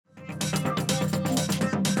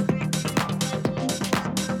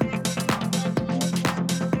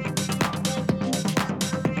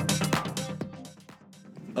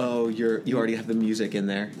You already have the music in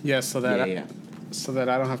there. Yeah, so that so that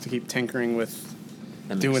I don't have to keep tinkering with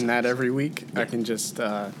doing that every week. Yeah. I can just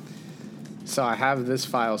so I have this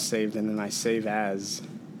file saved, and then I save as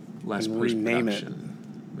less and rename it.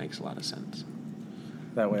 Makes a lot of sense.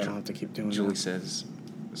 That way I don't have to keep doing Julie that. says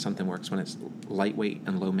something works when it's lightweight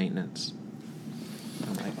and low maintenance.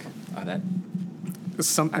 I'm like,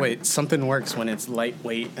 something works when it's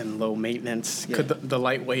lightweight and low maintenance. Yeah. Could the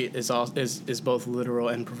lightweight is both literal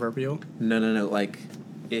and proverbial? No. Like,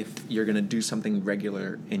 if you're gonna do something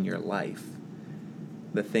regular in your life,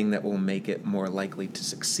 the thing that will make it more likely to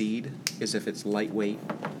succeed is if it's lightweight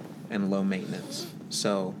and low maintenance.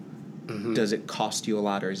 So, does it cost you a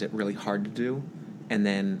lot, or is it really hard to do? And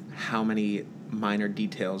then, how many minor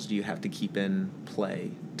details do you have to keep in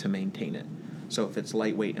play to maintain it? So if it's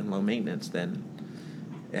lightweight and low maintenance, then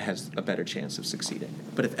it has a better chance of succeeding.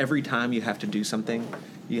 But if every time you have to do something,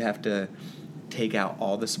 you have to take out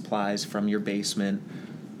all the supplies from your basement,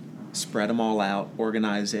 spread them all out,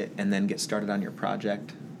 organize it, and then get started on your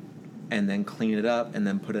project, and then clean it up, and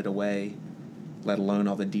then put it away, let alone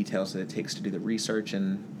all the details that it takes to do the research,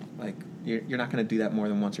 and like you're not going to do that more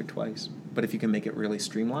than once or twice. But if you can make it really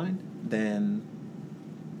streamlined, then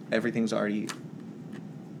everything's already...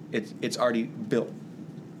 It's already built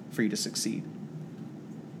for you to succeed.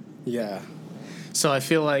 Yeah. So I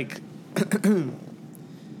feel like...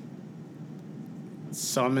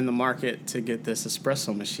 So I'm in the market to get this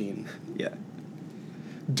espresso machine. Yeah.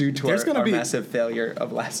 Due to our massive failure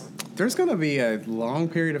of last... There's going to be a long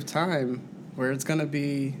period of time where it's going to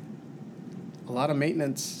be a lot of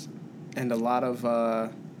maintenance and a lot of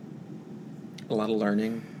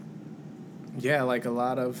learning. Yeah, like a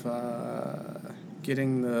lot of...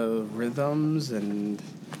 getting the rhythms and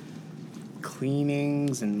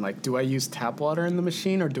cleanings and like, do I use tap water in the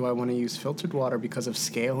machine or do I want to use filtered water because of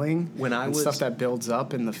scaling stuff that builds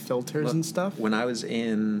up in the filters and stuff? When I was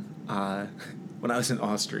in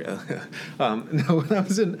Austria, I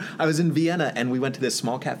was in Vienna, and we went to this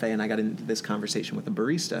small cafe, and I got into this conversation with a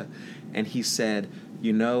barista, and he said,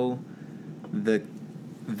 the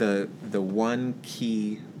one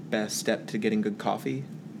key best step to getting good coffee.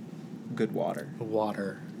 Good water.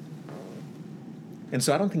 And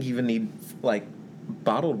so I don't think you even need, like,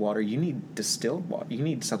 bottled water. You need distilled water. You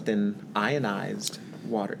need something ionized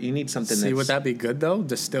water. You need something See, would that be good, though?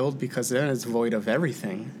 Distilled, because then it's void of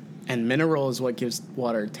everything. And mineral is what gives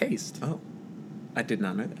water taste. Oh. I did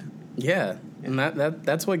not know that. Yeah. And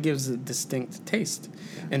that's what gives a distinct taste.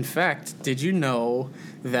 Yeah. In fact, did you know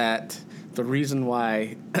that the reason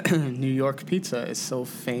why New York pizza is so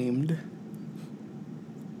famed...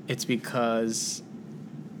 It's because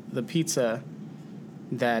the pizza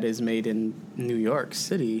that is made in New York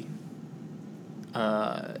City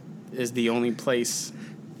is the only place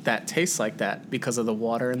that tastes like that because of the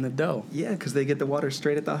water in the dough. Yeah, because they get the water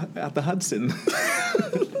straight out the Hudson.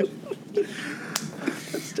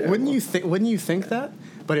 That's terrible. Wouldn't you think that?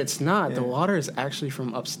 But it's not. Yeah. The water is actually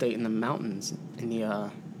from upstate in the mountains, in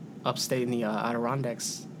the upstate in the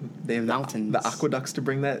Adirondacks. They have mountains. The aqueducts to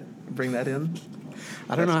bring that in.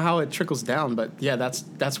 I don't know how it trickles down, but yeah,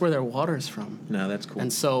 that's where their water is from. No, that's cool.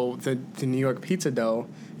 And so the New York pizza dough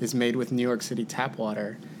is made with New York City tap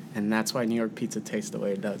water, and that's why New York pizza tastes the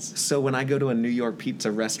way it does. So when I go to a New York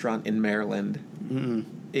pizza restaurant in Maryland,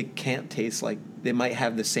 it can't taste like... It might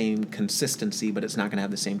have the same consistency, but it's not going to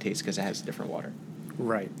have the same taste because it has different water.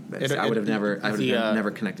 Right. I would have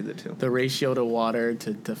never connected the two. The ratio to water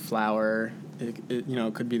to flour, it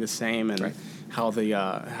could be the same, and right. how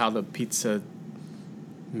the pizza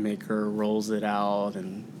maker rolls it out,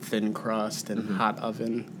 and thin crust and hot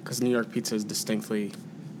oven, because New York pizza is distinctly,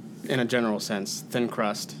 in a general sense, thin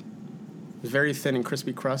crust. It's very thin and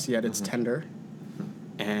crispy crust, yet it's tender.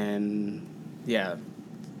 And yeah,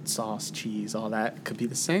 sauce, cheese, all that could be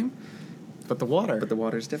the same, but the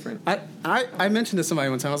water's different. I mentioned to somebody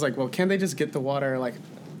one time, I was like, well, can't they just get the water, like,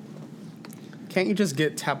 can't you just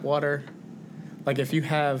get tap water? Like, if you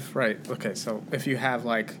have, so if you have,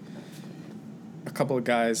 like, a couple of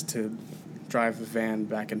guys to drive the van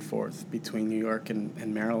back and forth between New York and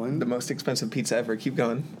Maryland. The most expensive pizza ever. Keep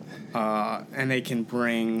going. And they can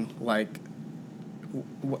bring, like,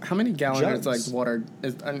 how many gallons, like, water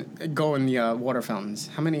go in the water fountains?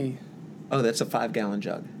 How many? Oh, that's a 5-gallon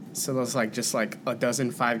jug. So that's, like, just, like, a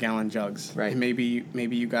dozen 5-gallon jugs. Right. And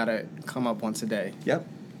maybe you got to come up once a day. Yep.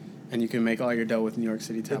 And you can make all your dough with New York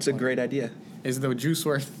City tap water. That's a great idea. Is the juice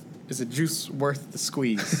worth the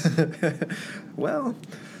squeeze? Well,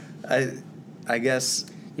 I guess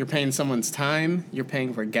you're paying someone's time. You're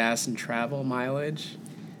paying for gas and travel mileage.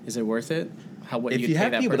 Is it worth it? If you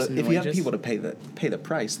have people to pay the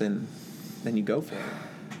price, then you go for it.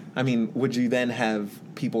 I mean, would you then have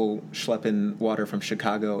people schlepping water from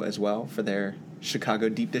Chicago as well for their Chicago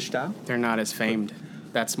deep dish style? They're not as famed.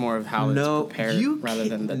 That's more of how it's prepared rather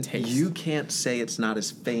than the taste. You can't say it's not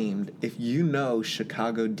as famed if you know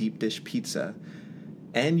Chicago deep dish pizza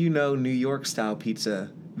and you know New York style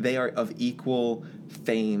pizza. They are of equal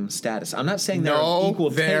fame status. I'm not saying they're of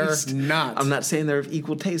equal taste. No, they're not. I'm not saying they're of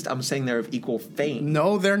equal taste. I'm saying they're of equal fame.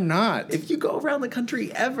 No, they're not. If you go around the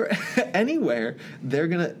country anywhere,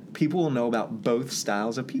 people will know about both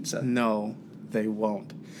styles of pizza. No, they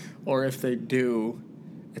won't. Or if they do,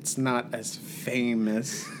 it's not as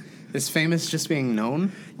famous. Is famous just being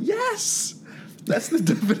known? Yes! That's the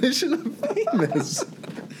definition of famous.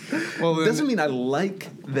 Well, it doesn't mean I like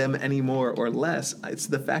them any more or less. It's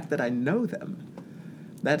the fact that I know them.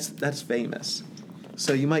 That's famous.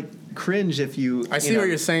 So you might cringe if you... I see what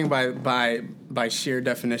you're saying by sheer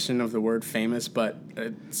definition of the word famous, but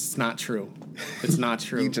it's not true. It's not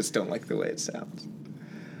true. You just don't like the way it sounds.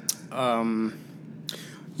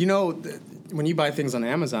 When you buy things on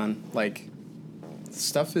Amazon, like,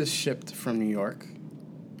 stuff is shipped from New York.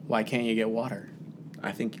 Why can't you get water?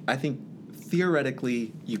 I think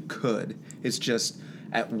theoretically you could. It's just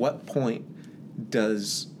at what point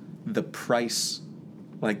does the price,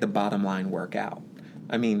 like the bottom line, work out?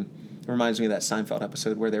 I mean, it reminds me of that Seinfeld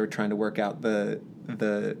episode where they were trying to work out the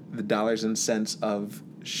dollars and cents of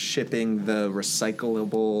shipping the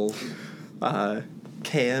recyclable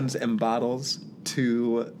cans and bottles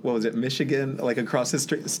to, what was it, Michigan, like across the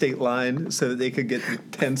state line, so that they could get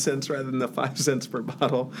 10 cents rather than the 5 cents per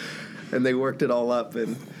bottle. And they worked it all up.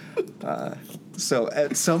 And so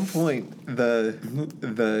at some point,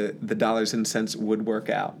 the dollars and cents would work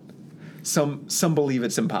out. Some believe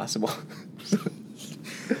it's impossible.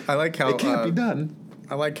 I like how... It can't be done.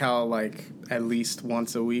 I like how, like, at least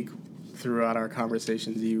once a week throughout our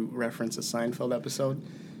conversations, you reference a Seinfeld episode.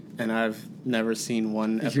 And I've never seen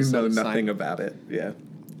one episode. You know nothing about it. Yeah.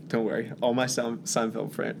 Don't worry. All my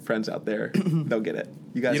Seinfeld friends out there, they'll get it.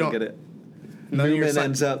 You guys will get it. Newman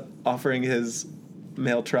ends up offering his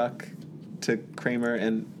mail truck to Kramer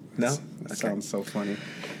and... No? That sounds so funny.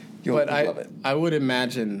 You'll love it. I would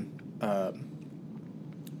imagine,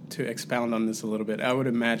 to expound on this a little bit, I would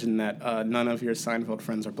imagine that none of your Seinfeld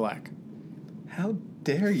friends are black. How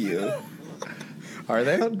dare you? Are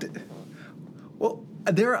they? Well...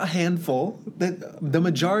 There are a handful. The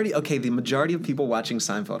majority of people watching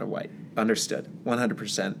Seinfeld are white. Understood.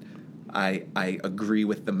 100%. I agree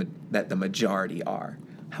with that the majority are.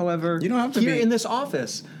 However, you don't have to here in this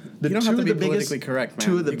office, you don't have to be politically correct, man.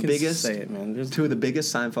 Two of the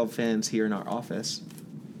biggest Seinfeld fans here in our office,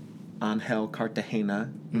 Angel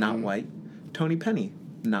Cartagena, not white. Tony Penny,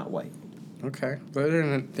 not white. Okay.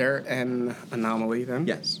 They're an anomaly then?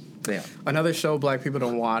 Yes. Yeah. Another show black people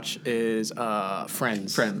don't watch is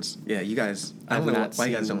Friends. Friends. Yeah, you guys... I don't know why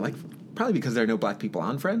you guys don't like... Probably because there are no black people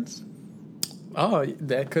on Friends. Oh,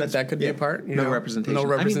 that could be a part. No representation. No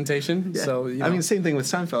representation. So, I mean, same thing with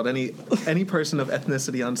Seinfeld. Any person of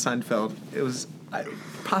ethnicity on Seinfeld, it was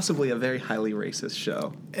possibly a very highly racist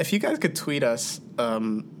show. If you guys could tweet us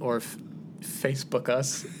or Facebook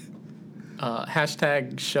us,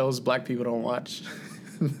 hashtag shows black people don't watch,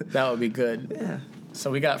 that would be good. Yeah. So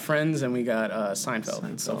we got Friends and we got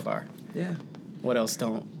Seinfeld so far. Yeah. What else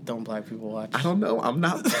don't black people watch? I don't know. I'm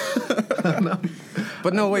not.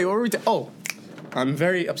 But no, wait. What were we? I'm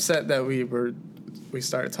very upset that we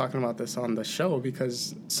started talking about this on the show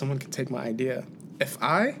because someone could take my idea. If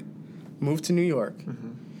I moved to New York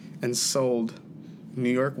and sold New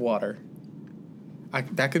York water,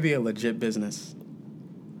 that could be a legit business.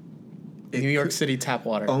 New York City tap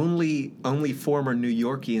water. Only former New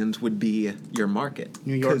Yorkians would be your market.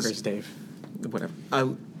 New Yorkers, Dave. Whatever.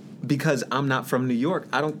 Because I'm not from New York,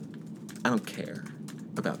 I don't care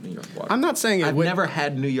about New York water. I'm not saying I've never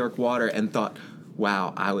had New York water and thought,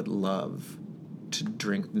 wow, I would love to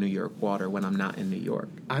drink New York water when I'm not in New York.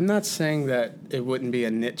 I'm not saying that it wouldn't be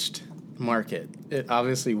a niched market. It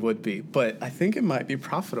obviously would be, but I think it might be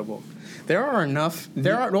profitable. There are enough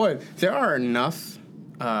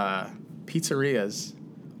pizzerias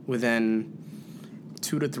within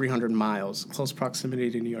 200 to 300 miles, close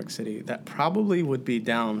proximity to New York City, that probably would be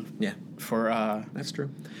down. Yeah, for that's true.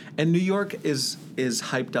 And New York is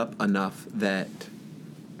hyped up enough that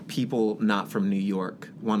people not from New York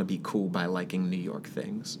want to be cool by liking New York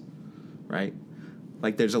things, right?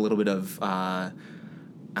 Like there's a little bit of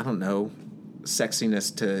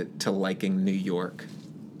sexiness to liking New York,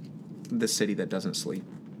 the city that doesn't sleep.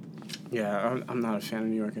 Yeah, I'm not a fan of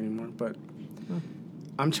New York anymore, but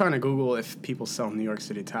I'm trying to Google if people sell New York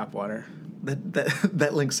City tap water.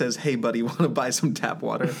 That link says, "Hey, buddy, want to buy some tap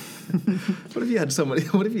water?" What if you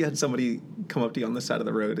had somebody come up to you on the side of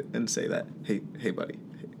the road and say that, "Hey, buddy,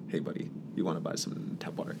 you want to buy some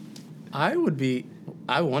tap water?" I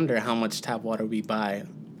wonder how much tap water we buy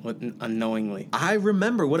unknowingly. I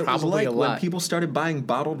remember what Probably it was like a when lot. people started buying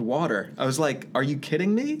bottled water. I was like, "Are you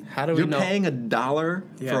kidding me? How do we You're know? paying $1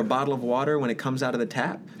 Yeah. for a bottle of water when it comes out of the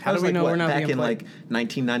tap?" How That do was we like, know what, we're not back being in played? like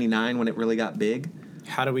 1999 when it really got big?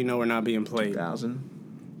 How do we know we're not being played? 2000.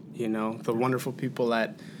 You know, the wonderful people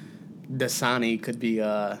at Dasani could be,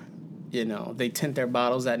 they tint their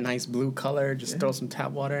bottles that nice blue color, just throw some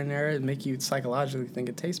tap water in there and make you psychologically think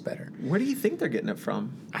it tastes better. Where do you think they're getting it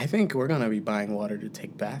from? I think we're going to be buying water to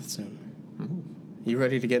take baths soon. Ooh. You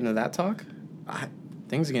ready to get into that talk?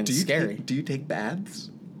 Things are getting scary. Do you take baths?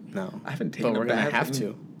 No. I haven't taken But we're a going bath. to have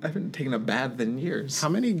to. I haven't taken a bath in years. How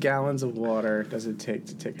many gallons of water does it take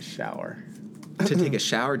to take a shower? To take a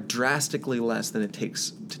shower, drastically less than it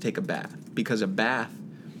takes to take a bath. Because a bath,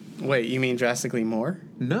 Wait, you mean drastically more?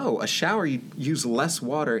 no, a shower, you use less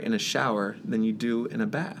water in a shower than you do in a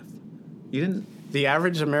bath. You didn't. The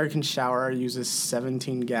average American shower uses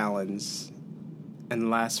 17 gallons and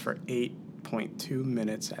lasts for 8.2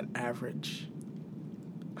 minutes at average.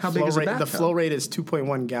 How big is a The bathtub? flow rate is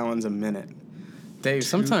 2.1 gallons a minute. Dave,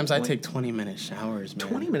 sometimes I take 20-minute showers, man.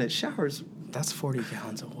 20-minute showers. That's 40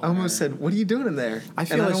 gallons of water. I almost said, "What are you doing in there?" I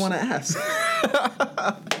feel and I it's- don't want to ask.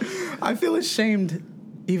 I feel ashamed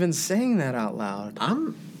even saying that out loud.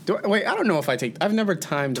 I'm Wait, I don't know if I've never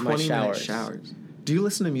timed my 20-minute showers. showers. Do you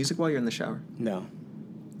listen to music while you're in the shower? No.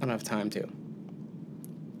 I don't have time to.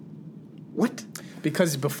 What?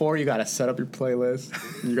 Because before you gotta set up your playlist,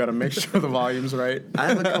 you gotta make sure the volume's right. I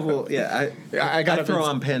have a couple. I gotta throw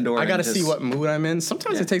on Pandora. I gotta and see just- what mood I'm in.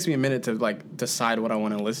 Sometimes Yeah. it takes me a minute to decide what I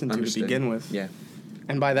want to listen to Understood. begin with. Yeah.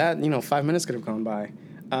 And by that, 5 minutes could have gone by.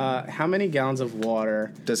 How many gallons of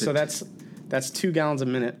water? That's 2 gallons a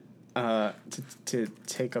minute to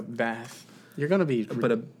take a bath. You're gonna be.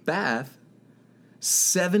 But a bath,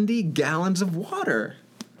 70 gallons of water.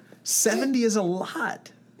 70 is a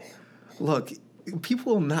lot. Look,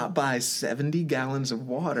 people will not buy 70 gallons of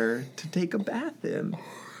water to take a bath in.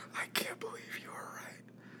 I can't believe you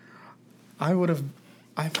were right.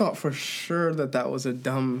 I thought for sure that was a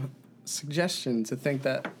dumb suggestion to think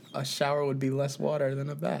that a shower would be less water than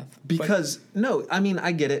a bath. Because, no, I mean,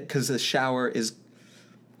 I get it, because the shower is,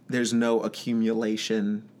 there's no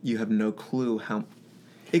accumulation. You have no clue how,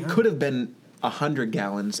 it could have been 100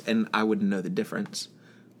 gallons, and I wouldn't know the difference.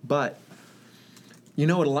 But, a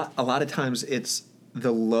lot of times it's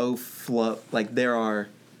the low flow, like there are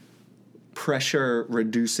pressure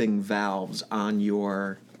reducing valves on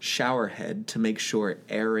your shower head to make sure it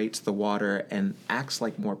aerates the water and acts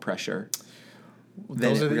like more pressure.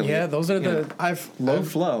 Those are Low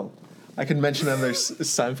flow. I could mention another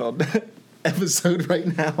Seinfeld episode right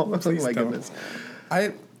now. Please Oh my don't. goodness.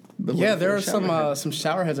 There are shower some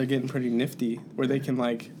shower heads are getting pretty nifty where they can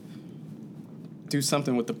do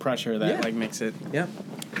something with the pressure that makes it. Yep.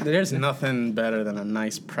 There's nothing better than a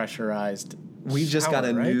nice pressurized. We just got a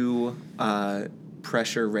shower, right? new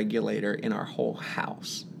pressure regulator in our whole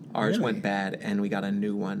house. Ours Really? went bad, and we got a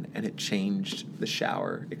new one, and it changed the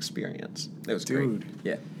shower experience. It was Dude. great.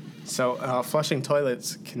 Yeah. So flushing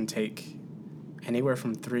toilets can take anywhere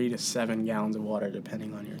from 3 to 7 gallons of water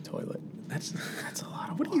depending on your toilet. That's That's a lot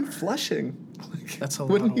of what water. are you flushing? That's a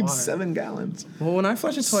What lot of need water. 7 gallons? Well, when I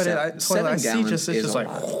flush a toilet, I see gallons it's is just a like,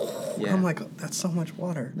 lot. Yeah. I'm like, that's so much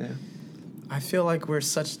water. Yeah. I feel like we're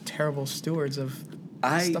such terrible stewards of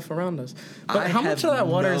stuff around us. But I how much of have that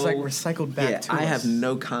water is no- recycled back to us? I have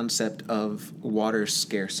no concept of water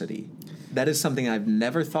scarcity. That is something I've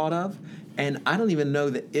never thought of, and I don't even know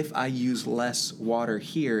that if I use less water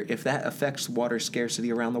here, if that affects water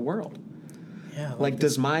scarcity around the world. Yeah,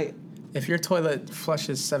 if your toilet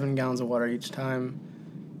flushes 7 gallons of water each time,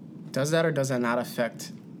 does that or does that not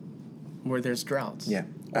affect where there's droughts? Yeah.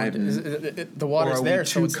 Or the water's or are there, we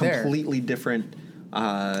so two it's there. completely different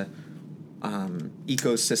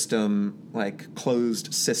ecosystem, like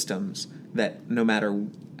closed systems that no matter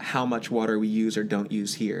how much water we use or don't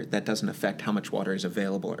use here, that doesn't affect how much water is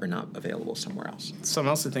available or not available somewhere else. Something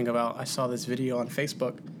else to think about. I saw this video on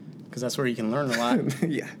Facebook because that's where you can learn a lot.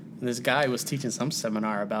 Yeah. And this guy was teaching some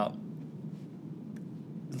seminar about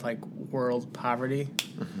world poverty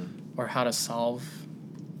or how to solve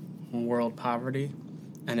world poverty,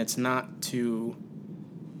 and it's not to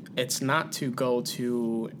go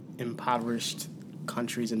to impoverished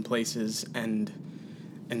countries and places and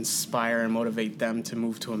inspire and motivate them to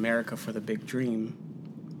move to America for the big dream,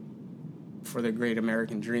 for the great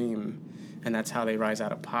American dream, and that's how they rise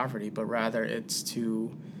out of poverty, but rather it's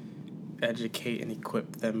to educate and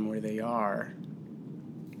equip them where they are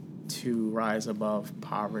to rise above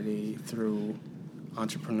poverty through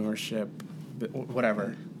entrepreneurship,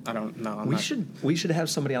 whatever. I don't know. We should have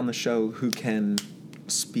somebody on the show who can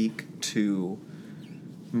speak to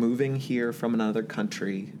moving here from another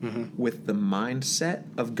country with the mindset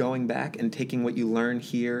of going back and taking what you learn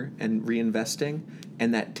here and reinvesting,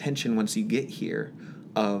 and that tension once you get here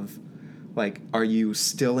of, like, are you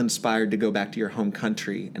still inspired to go back to your home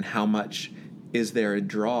country, and how much is there a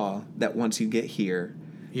draw that once you get here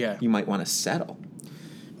you might want to settle?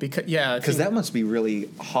 Because that must be really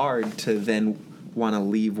hard to then want to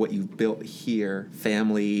leave what you've built here,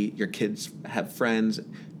 family, your kids have friends,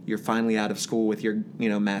 you're finally out of school with your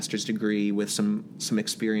master's degree with some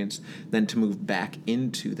experience, then to move back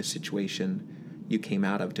into the situation you came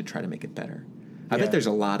out of to try to make it better. I bet there's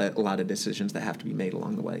a lot of decisions that have to be made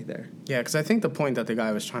along the way there. Yeah, because I think the point that the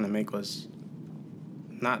guy was trying to make was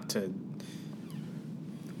not to,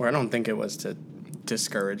 or I don't think it was to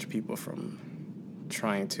discourage people from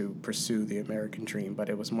trying to pursue the American dream, but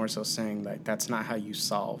it was more so saying that that's not how you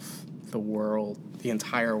solve the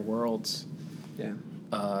entire world's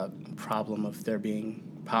problem of there being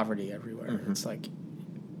poverty everywhere. Mm-hmm. It's like,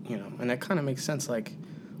 and that kind of makes sense. Like,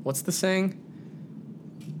 what's the saying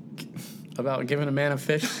about giving a man a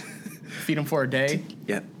fish, feed him for a day,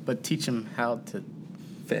 but teach him how to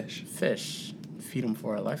fish, feed him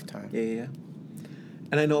for a lifetime. Yeah.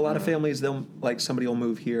 And I know a lot of families, somebody will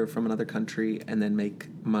move here from another country and then make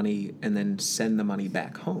money and then send the money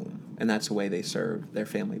back home. And that's the way they serve their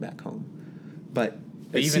family back home. But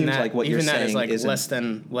it seems like what you're saying is like less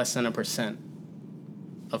than 1%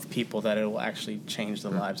 of people that it will actually change the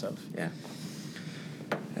lives of. Yeah.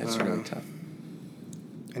 That's really tough.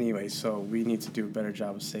 Anyway, so we need to do a better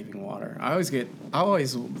job of saving water. I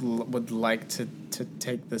always would like to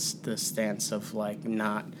take the stance of like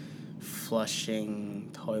not flushing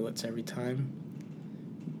toilets every time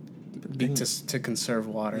to conserve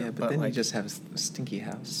water. Yeah, but then you just have a stinky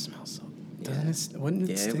house. It smells so. Doesn't it? Wouldn't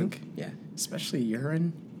it stink? Especially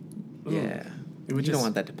urine. Ooh. Yeah. You don't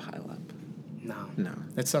want that to pile up. No.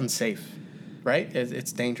 It's unsafe, right?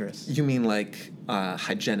 It's dangerous. You mean like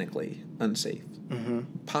hygienically unsafe? Mm-hmm.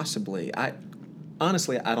 Possibly.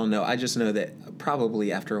 Honestly, I don't know. I just know that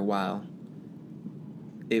probably after a while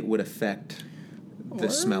it would affect the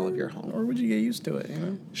smell of your home. Or would you get used to it,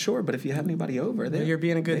 Sure, but if you have anybody over there... You're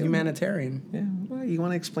being a good humanitarian. Yeah, well, you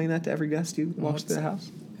want to explain that to every guest who walks through the house?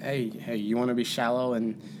 Hey, you want to be shallow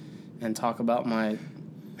and talk about my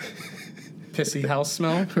pissy house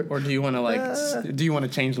smell? Or do you want to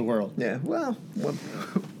change the world? Yeah, well,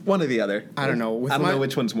 one or the other. I don't know. I don't know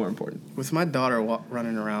which one's more important. With my daughter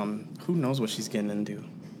running around, who knows what she's getting into?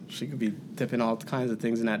 She could be dipping all kinds of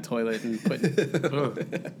things in that toilet and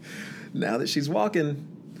putting... Now that she's walking,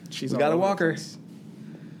 we got to walk her.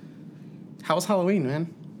 How was Halloween,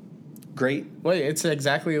 man? Great. Wait, it's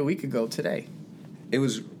exactly a week ago today. It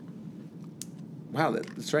was... Wow,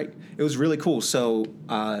 that's right. It was really cool. So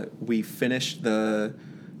we finished the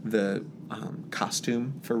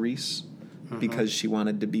costume for Reese because she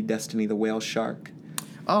wanted to be Destiny the whale shark.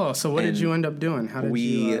 Oh, so what did you end up doing? How did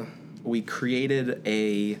you... We created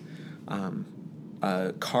a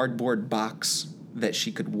cardboard box that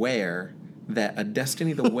she could wear that a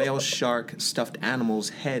Destiny the whale shark stuffed animal's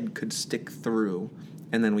head could stick through.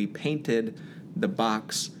 And then we painted the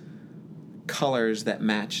box colors that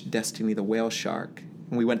matched Destiny the whale shark.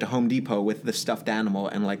 And we went to Home Depot with the stuffed animal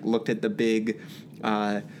and looked at the big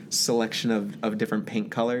selection of different paint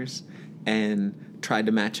colors and tried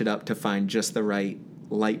to match it up to find just the right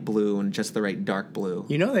light blue and just the right dark blue.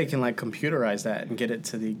 They can computerize that and get it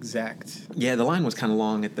to the exact... Yeah, the line was kind of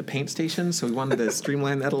long at the paint station, so we wanted to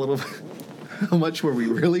streamline that a little bit. How much were we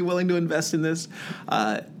really willing to invest in this?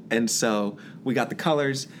 And so we got the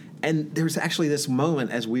colors, and there was actually this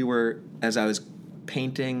moment as I was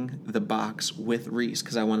painting the box with Reese,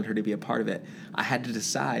 because I wanted her to be a part of it, I had to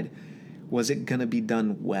decide, was it going to be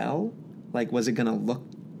done well? Was it going to look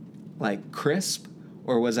crisp?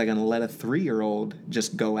 Or was I going to let a 3-year-old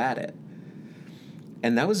just go at it?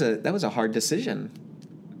 And that was a hard decision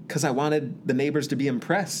because I wanted the neighbors to be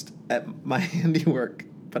impressed at my handiwork,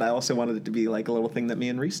 but I also wanted it to be a little thing that me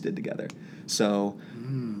and Reese did together. So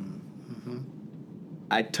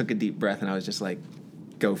I took a deep breath and I was just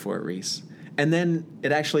go for it, Reese. And then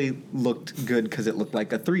it actually looked good because it looked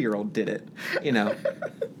like a 3-year-old did it,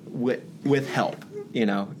 with help.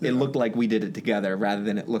 It looked like we did it together rather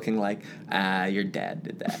than it looking like, your dad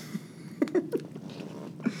did that.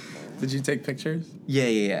 Did you take pictures?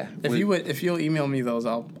 Yeah. If you'll email me those,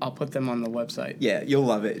 I'll put them on the website. Yeah, you'll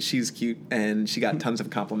love it. She's cute, and she got tons of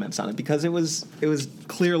compliments on it because it was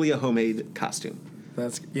clearly a homemade costume.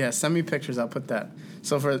 Send me pictures. I'll put that.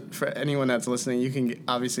 So for anyone that's listening, you can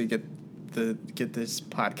obviously get this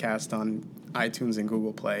podcast on iTunes and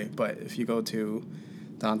Google Play. But if you go to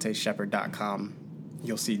DanteShepherd.com,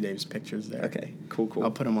 you'll see Dave's pictures there. Okay, cool.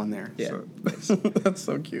 I'll put them on there. Yeah, so. That's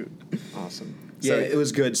so cute. Awesome. Yeah, it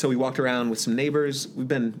was good. So we walked around with some neighbors. We've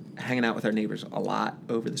been hanging out with our neighbors a lot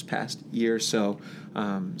over this past year. So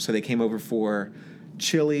they came over for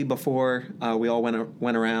chili before we all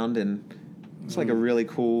went around, and it's like a really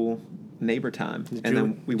cool neighbor time.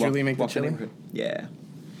 Then we walked Julie make the the chili? neighborhood. Yeah.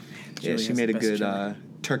 Julie She has made the a best good chili.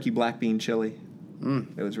 turkey black bean chili.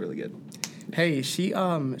 It was really good. Hey, she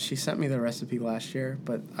sent me the recipe last year,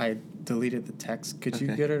 but I deleted the text. Could you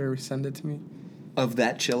Okay. get her to resend it to me? Of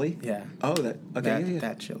that chili? Yeah. Oh, that okay. Yeah.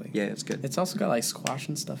 That chili. Yeah, it's good. It's also got like squash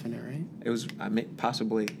and stuff in it, right? It was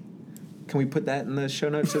possibly. Can we put that in the show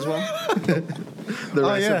notes as well? The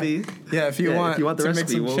recipe. Yeah, if you want the to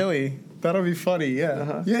recipe, make some chili, that'll be funny. Yeah.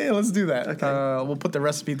 Uh-huh. Yeah, let's do that. Okay. We'll put the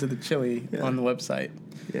recipe to the chili on the website.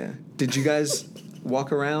 Yeah. Did you guys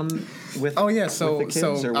walk around with? Oh yeah, with so the kids,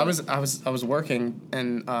 so or I what? was working,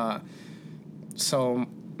 and so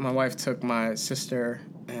my wife took my sister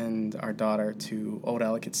and our daughter to Old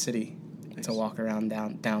Ellicott City to walk around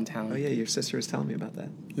downtown. Oh yeah, your sister was telling me about that.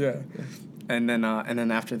 Yeah. And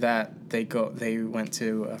then after that they went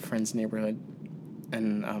to a friend's neighborhood,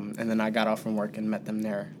 and then I got off from work and met them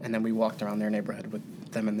there, and then we walked around their neighborhood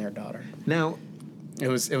with them and their daughter. Now, It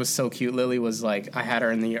was so cute. Lily was like, I had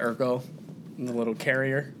her in the ergo, in the little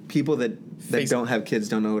carrier. people that don't have kids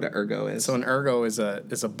don't know what an ergo is. So an ergo is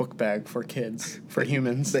a book bag for kids, for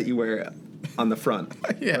humans. that you wear on the front.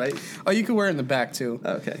 Yeah. Right. Oh, you can wear it in the back too.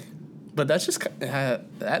 Okay. But that's just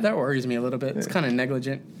that worries me a little bit. It's kind of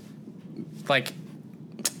negligent. Like,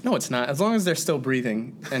 no, it's not. As long as they're still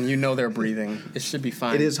breathing and you know they're breathing, it should be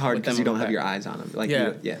fine. It is hard with because them you don't on the have back. your eyes on them. Like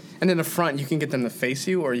Yeah. yeah. And in the front, you can get them to face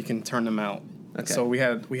you, or you can turn them out. Okay. So we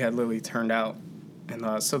had Lily turned out,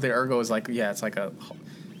 and so the ergo is like it's like a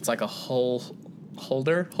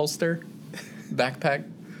holster, backpack,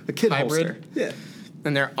 A kid hybrid. holster. Yeah.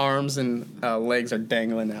 And their arms and legs are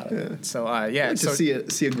dangling out of it. So To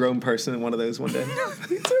see a grown person in one of those one day.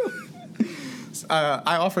 Me too.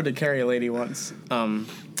 I offered to carry a lady once. I'll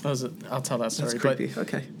tell that story. That's creepy. But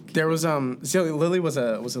Okay. there was Lily was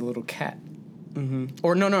a little cat. Mm-hmm.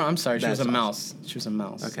 Or no, I'm sorry. She was a That's mouse. She was a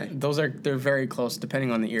mouse. Okay. They're very close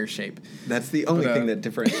depending on the ear shape. That's the only thing that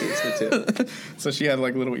differentiates the two. So she had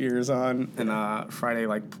like little ears on, and Friday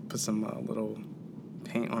like put some little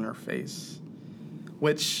paint on her face,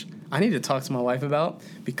 which I need to talk to my wife about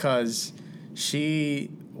because she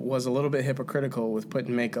was a little bit hypocritical with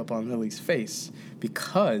putting makeup on Lily's face,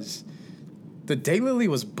 because the day Lily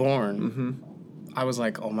was born, I was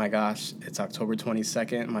like, oh my gosh, it's October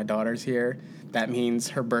 22nd. My daughter's here. That means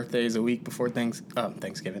her birthday is a week before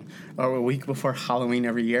Thanksgiving, or a week before Halloween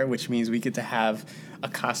every year, which means we get to have a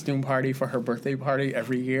costume party for her birthday party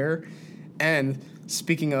every year. And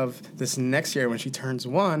speaking of this next year, when she turns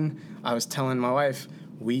 1, I was telling my wife,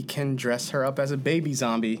 we can dress her up as a baby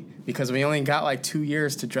zombie because we only got like 2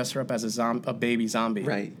 years to dress her up as a baby zombie.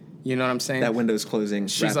 Right. You know what I'm saying? That window's closing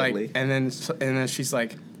She's rapidly. like, and then she's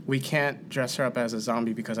like, we can't dress her up as a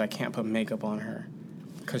zombie because I can't put makeup on her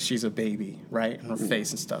because she's a baby, right? And her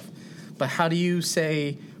face and stuff. But how do you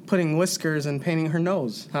say putting whiskers and painting her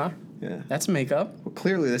nose, huh? Yeah. That's makeup. Well,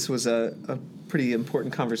 clearly this was a pretty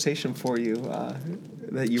important conversation for you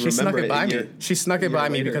that you She remember snuck it by me. year- She snuck it year by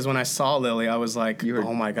me later. because when I saw Lily, I was like, You were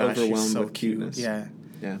oh my gosh, she's overwhelmed so with cute. cuteness. Yeah.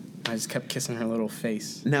 Yeah. I just kept kissing her little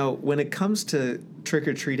face. Now, when it comes to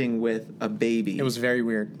trick-or-treating with a baby, It was very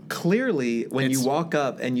weird. clearly when you It's- walk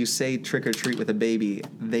up and you say trick-or-treat with a baby,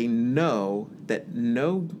 they know that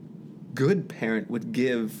no good parent would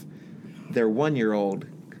give their 1-year-old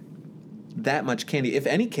that much candy. If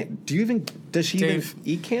any candy. Does she Dave, even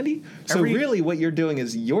eat candy? So really what you're doing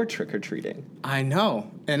is you're trick-or-treating. I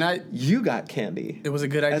know. And You got candy. it was a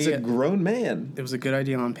good As idea. a grown man. It was a good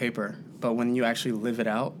idea on paper, but when you actually live it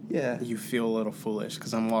out, Yeah. you feel a little foolish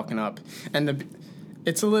because I'm walking up, and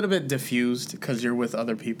it's a little bit diffused because you're with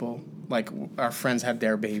other people. Like our friends have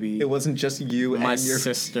their baby. It wasn't just you My and your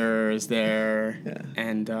sister is there, Yeah.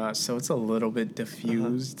 and so it's a little bit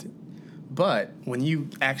diffused. But when you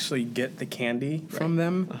actually get the candy from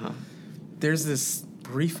them, there's this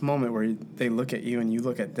brief moment where they look at you and you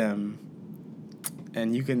look at them,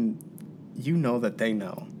 and you know that they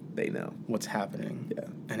know They know. what's happening. Yeah.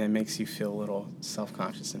 And it makes you feel a little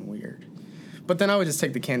self-conscious and weird. But then I would just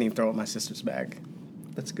take the candy and throw it in my sister's bag.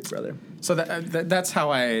 That's a good brother. So that's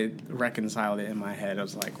how I reconciled it in my head. I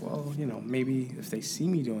was like, well, maybe if they see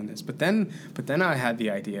me doing this. But then I had the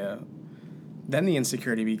idea. Then the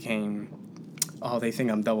insecurity became, oh, they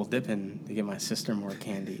think I'm double dipping to give my sister more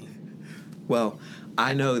candy. Well,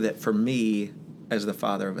 I know that for me, as the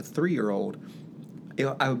father of a 3-year-old,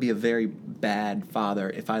 I would be a very bad father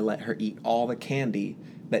if I let her eat all the candy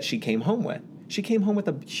that she came home with. She came home with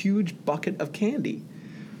a huge bucket of candy.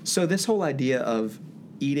 So this whole idea of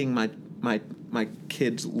eating my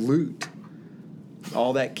kids' loot,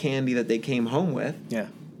 all that candy that they came home with, yeah,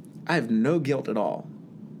 I have no guilt at all.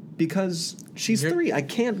 Because she's 3. I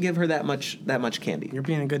can't give her that much candy. You're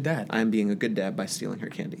being a good dad. I'm being a good dad by stealing her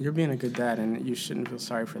candy. You're being a good dad, and you shouldn't feel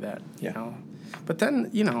sorry for that. Yeah. But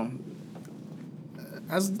then,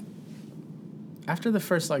 after the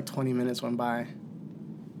first 20 minutes went by,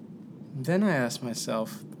 then I asked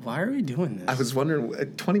myself, why are we doing this? I was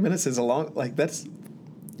wondering, 20 minutes is a long, that's,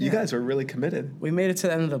 you guys were really committed. We made it to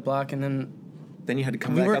the end of the block, and then you had to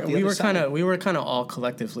come back up the other side. We were kind of all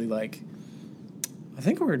collectively I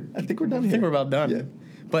think we're done. I think we're about done. Yeah.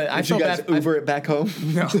 But I felt bad. Uber it back home?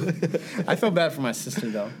 No, I felt bad for my sister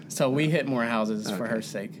though. So we hit more houses for her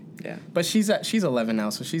sake. Yeah. But she's 11 now,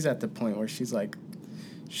 so she's at the point where she's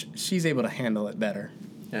she's able to handle it better.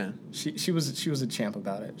 Yeah. She was a champ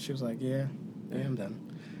about it. She was like, yeah, I'm done.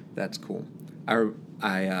 That's cool.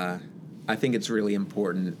 I think it's really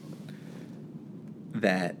important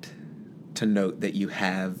to note that you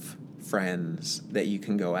have friends that you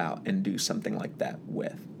can go out and do something like that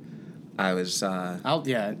with.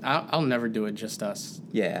 I'll never do it just us.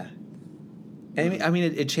 Yeah. I mean,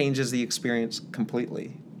 it changes the experience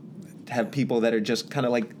completely. To have people that are just kind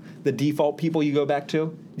of like the default people you go back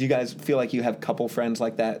to. Do you guys feel like you have a couple friends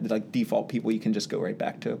like that, like default people you can just go right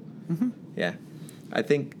back to? Mm-hmm. Yeah. I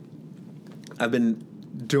think I've been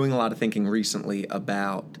doing a lot of thinking recently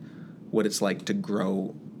about what it's like to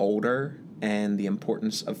grow older and the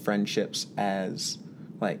importance of friendships as,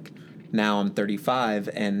 now I'm 35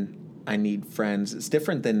 and I need friends. It's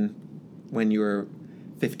different than when you were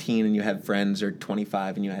 15 and you had friends, or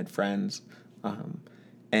 25 and you had friends.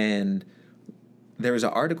 And there was an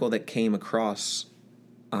article that came across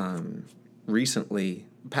recently,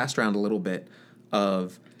 passed around a little bit,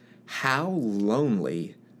 of how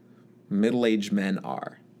lonely middle-aged men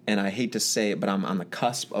are. And I hate to say it, but I'm on the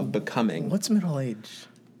cusp of becoming. What's middle age?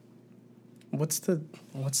 What's the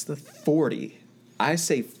 40. I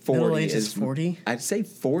say 40. Middle age is 40? I'd say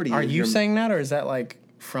 40. Are you saying that, or is that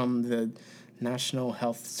from the National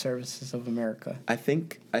Health Services of America? I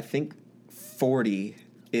think 40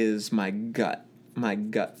 is my gut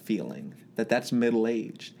feeling that's middle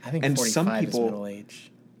aged. I think 45 some people, is middle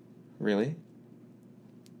age. Really?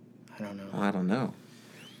 I don't know.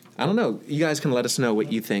 I don't know. You guys can let us know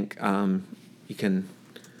what you think. You can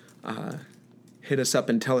hit us up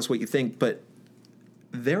and tell us what you think. But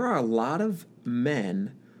there are a lot of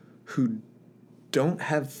men who don't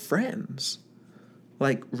have friends.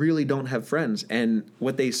 Really don't have friends. And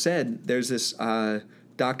what they said, there's this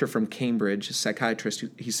doctor from Cambridge, a psychiatrist,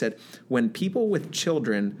 he said, when people with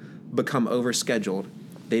children become overscheduled,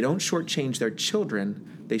 they don't shortchange their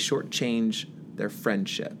children, they shortchange their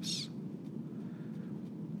friendships.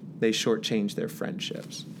 They shortchange their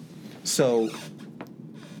friendships. So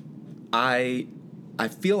I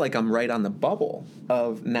feel like I'm right on the bubble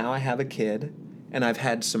of, now I have a kid, and I've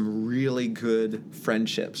had some really good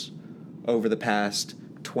friendships over the past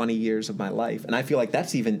 20 years of my life. And I feel like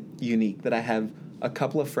that's even unique, that I have a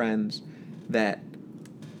couple of friends that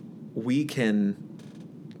we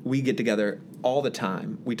get together all the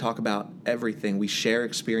time. We talk about everything. We share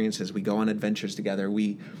experiences. We go on adventures together.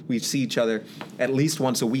 We see each other at least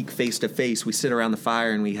once a week face to face. We sit around the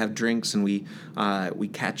fire and we have drinks, and we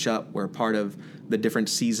catch up. We're part of the different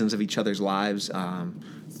seasons of each other's lives,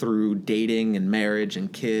 through dating and marriage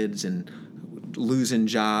and kids and losing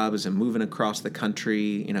jobs and moving across the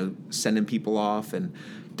country, sending people off, and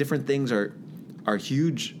different things are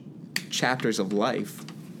huge chapters of life.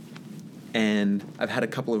 And I've had a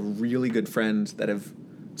couple of really good friends that have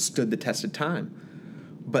stood the test of time.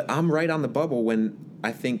 But I'm right on the bubble when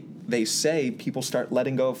I think they say people start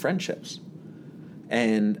letting go of friendships.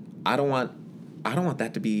 And I don't want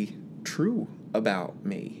that to be true about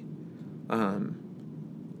me.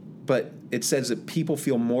 But it says that people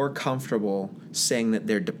feel more comfortable saying that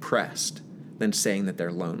they're depressed than saying that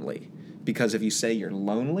they're lonely. Because if you say you're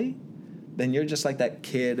lonely, then you're just like that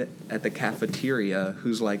kid at the cafeteria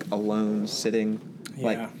who's alone sitting.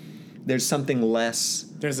 Yeah. There's something less.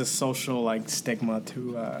 There's a social stigma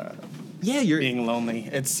to you're being lonely.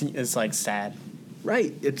 It's sad.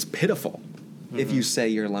 Right. It's pitiful if you say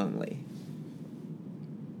you're lonely.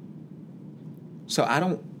 So I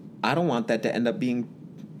don't want that to end up being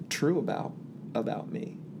true about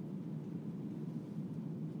me.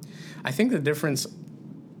 I think the difference,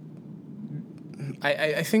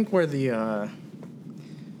 I think where the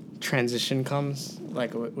transition comes,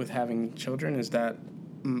 like with having children, is that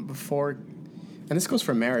before, and this goes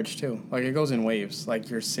for marriage too, like it goes in waves. Like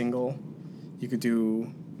you're single, you could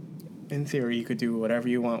do, in theory, you could do whatever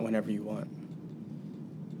you want whenever you want.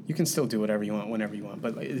 You can still do whatever you want whenever you want,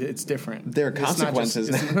 but it's different. There are consequences.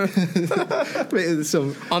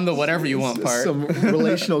 Some on the whatever you want part. Some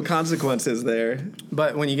relational consequences there.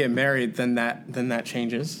 But when you get married, then that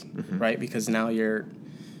changes, right? Because now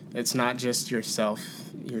it's not just yourself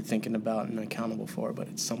you're thinking about and accountable for, but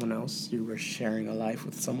it's someone else. You were sharing a life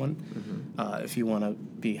with someone. If you want to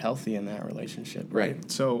be healthy in that relationship,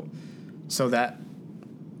 right? So that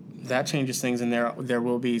changes things, and there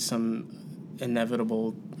will be some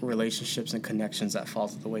inevitable relationships and connections that fall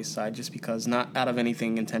to the wayside, just because, not out of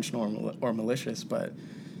anything intentional or malicious, but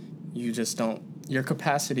you just don't, your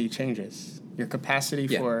capacity changes. Your capacity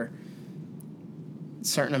for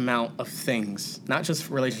certain amount of things, not just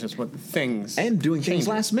relationships, but things. And doing changes. things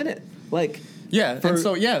last minute. Like,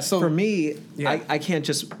 so for me, I can't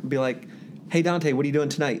just be like, hey, Dante, what are you doing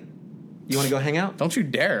tonight? You want to go hang out? Don't you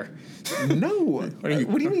dare. No. What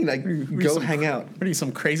do you mean? Like, go hang out? What are you,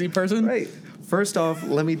 some crazy person? Right. First off,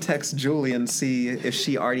 let me text Julie and see if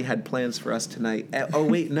she already had plans for us tonight. Oh,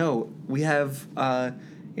 wait, no. We have,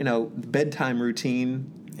 bedtime routine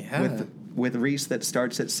with Reese that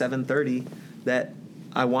starts at 7:30 that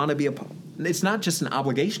I want to be a part. It's not just an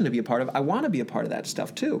obligation to be a part of. I want to be a part of that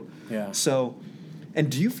stuff, too. Yeah. So, and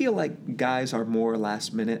do you feel like guys are more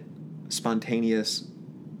last-minute, spontaneous,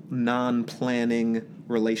 non-planning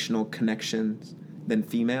relational connections than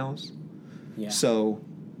females? Yeah. So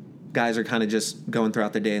guys are kind of just going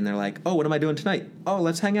throughout the day and they're like, oh, what am I doing tonight? Oh,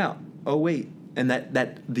 let's hang out. Oh, wait. And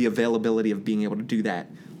that the availability of being able to do that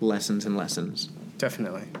lessens and lessens.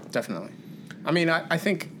 Definitely. I mean, I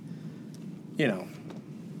think,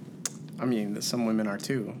 some women are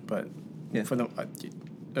too, but for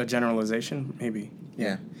a generalization, maybe.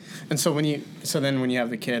 Yeah. And so when you have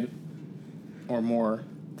the kid or more,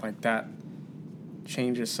 like that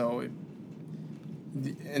changes. So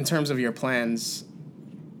in terms of your plans,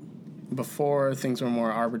 before things were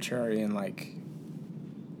more arbitrary and like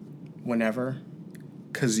whenever.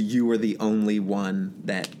 Because you were the only one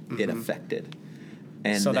that it affected.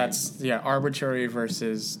 And so that's, arbitrary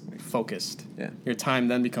versus focused. Yeah. Your time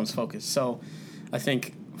then becomes focused. So I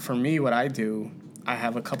think for me, what I do, I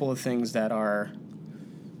have a couple of things that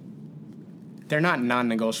they're not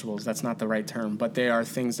non-negotiables. That's not the right term, but they are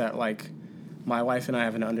things that, like, my wife and I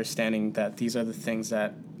have an understanding that these are the things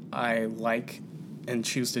that I like and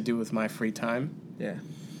choose to do with my free time. Yeah.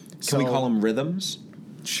 Can we call them rhythms?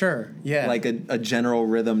 Sure, yeah. Like a general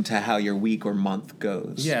rhythm to how your week or month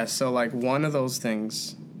goes. Yeah, so like one of those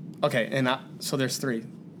things. Okay, and so there's three.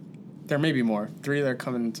 There may be more. Three that are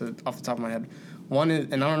coming off the top of my head. One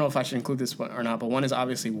is, and I don't know if I should include this one or not, but one is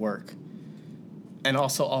obviously work. And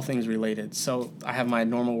also all things related. So I have my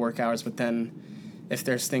normal work hours, but then if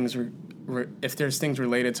there's things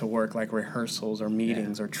related to work, like rehearsals or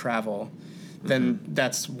meetings or travel, then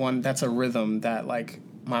that's a rhythm that, like,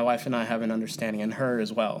 my wife and I have an understanding, and her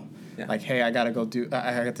as well. Yeah. Like, hey, I got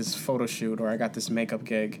this photo shoot, or I got this makeup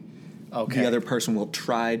gig. Okay. The other person will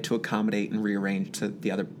try to accommodate and rearrange so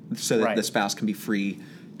that the spouse can be free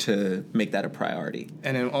to make that a priority.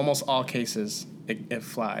 And in almost all cases, it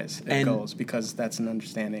flies. It goes, because that's an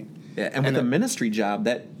understanding. Yeah, and with a ministry job,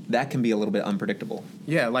 that can be a little bit unpredictable.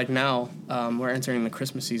 Yeah, like now, we're entering the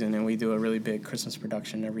Christmas season, and we do a really big Christmas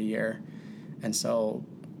production every year. And so,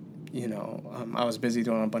 I was busy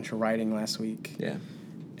doing a bunch of writing last week. Yeah.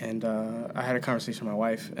 And I had a conversation with my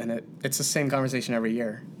wife, and it's the same conversation every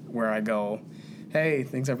year, where I go, hey,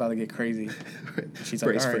 things are about to get crazy. She's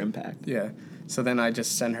like, brace all right. for impact. Yeah. So then I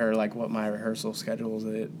just send her, like, what my rehearsal schedule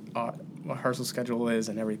is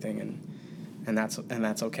and everything, and that's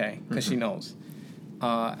okay, because she knows.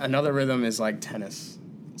 Another rhythm is, like, tennis.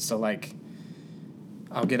 So, like,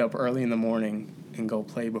 I'll get up early in the morning and go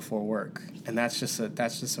play before work, and that's just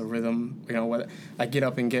a rhythm. What I get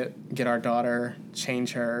up and get our daughter,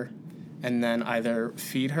 change her, and then either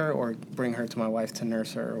feed her or bring her to my wife to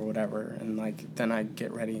nurse her or whatever, and, like, then I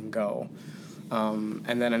get ready and go.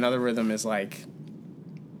 And then another rhythm is, like,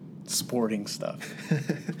 sporting stuff.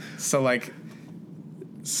 So, like,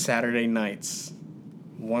 Saturday nights,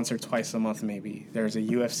 once or twice a month maybe, there's a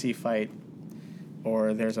UFC fight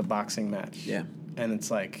or there's a boxing match. Yeah. And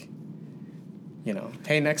it's like,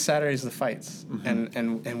 hey, next Saturday's the fights.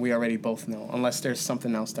 And we already both know, unless there's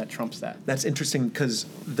something else that trumps that. That's interesting, because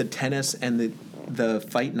the tennis and the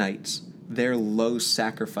fight nights, they're low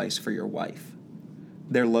sacrifice for your wife.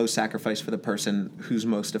 They're low sacrifice for the person who's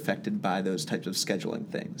most affected by those types of scheduling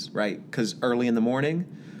things, right? Because early in the morning,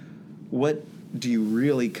 what do you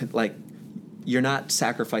really, like, you're not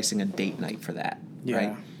sacrificing a date night for that,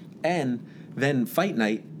 right? And then fight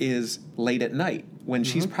night is late at night when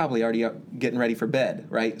she's probably already getting ready for bed,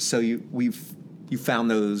 right? So you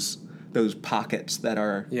found those pockets that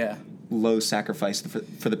are low sacrifice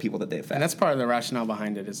for the people that they affect. And that's part of the rationale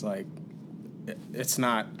behind it is like, it's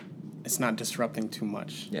not disrupting too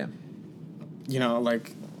much. Yeah. You know,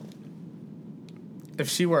 like, if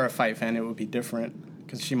she were a fight fan, it would be different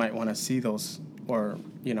because she might want to see those or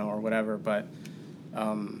whatever. But,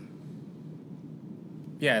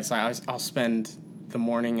 it's like I'll spend the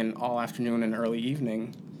morning and all afternoon and early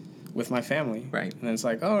evening with my family. Right. And then it's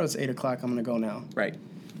like, oh, it's 8 o'clock. I'm going to go now. Right.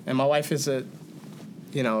 And my wife is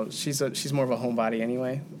she's more of a homebody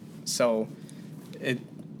anyway. So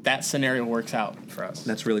that scenario works out for us.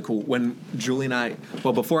 That's really cool. When Julie and I,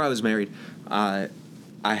 before I was married, I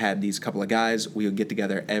had these couple of guys. We would get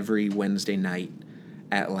together every Wednesday night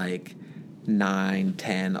at like 9,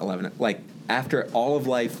 10, 11. Like after all of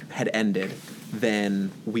life had ended,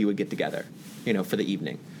 then we would get together, for the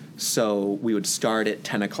evening. So we would start at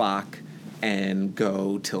 10 o'clock and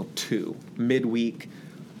go till 2. Midweek,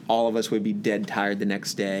 all of us would be dead tired the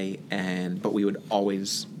next day, but we would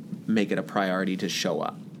always make it a priority to show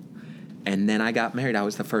up. And then I got married. I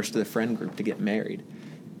was the first of the friend group to get married.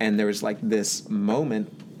 And there was like this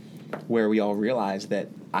moment where we all realized that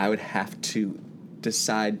I would have to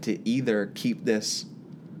decide to either keep this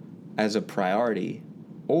as a priority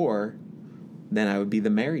or then I would be the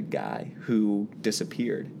married guy who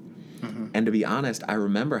disappeared. Mm-hmm. And to be honest, I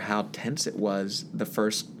remember how tense it was the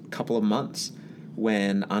first couple of months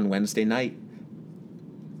when on Wednesday night,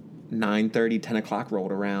 9:30, 10 o'clock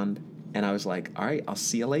rolled around, and I was like, all right, I'll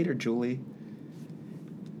see you later, Julie.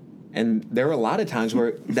 And there were a lot of times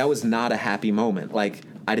where that was not a happy moment. Like,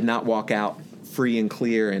 I did not walk out free and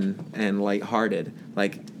clear and lighthearted.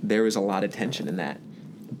 Like, there was a lot of tension in that.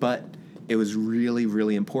 But it was really,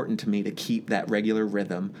 really important to me to keep that regular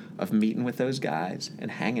rhythm of meeting with those guys and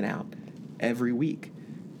hanging out every week.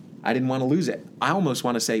 I didn't want to lose it. I almost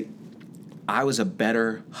want to say I was a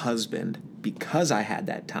better husband because I had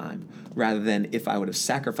that time, rather than if I would have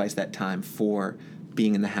sacrificed that time for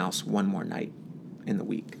being in the house one more night in the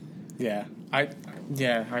week. Yeah, I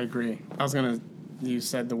agree. You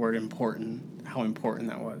said the word important, how important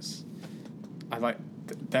that was.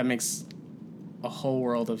 That makes a whole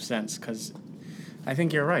world of sense, because I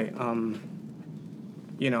think you're right. I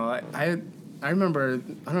remember,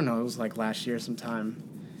 I don't know, it was like last year sometime,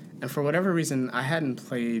 and for whatever reason, I hadn't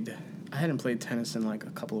played tennis in like a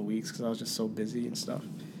couple of weeks because I was just so busy and stuff.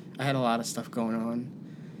 I had a lot of stuff going on,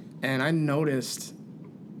 and I noticed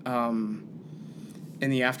in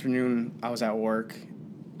the afternoon I was at work,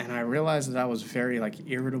 and I realized that I was very like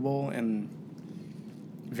irritable and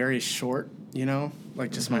very short, like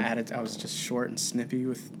just my attitude. I was just short and snippy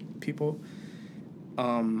with people,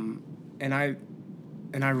 and I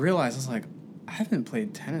realized I was like, I haven't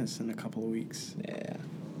played tennis in a couple of weeks. Yeah.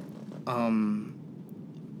 And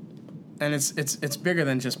it's bigger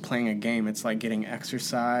than just playing a game. It's like getting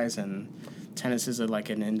exercise, and tennis is like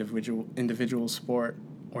an individual sport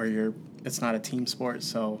where it's not a team sport.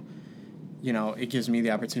 So, it gives me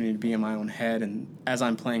the opportunity to be in my own head, and as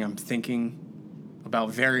I'm playing, I'm thinking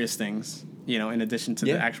about various things, in addition to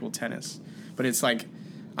the actual tennis. But it's like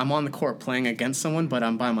I'm on the court playing against someone, but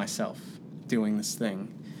I'm by myself doing this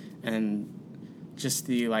thing, and just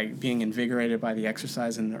the like being invigorated by the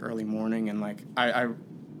exercise in the early morning, and like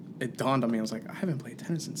it dawned on me, I was like, I haven't played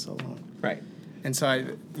tennis in so long. Right. And so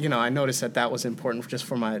I noticed that was important just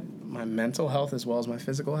for my mental health as well as my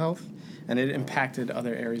physical health, and it impacted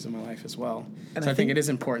other areas of my life as well. And so I think it is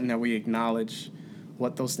important that we acknowledge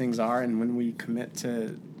what those things are, and when we commit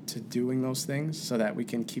to doing those things, so that we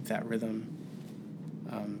can keep that rhythm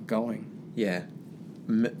going. Yeah.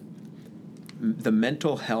 The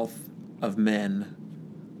mental health of men,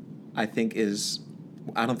 I think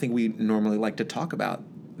I don't think we normally like to talk about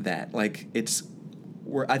that. Like,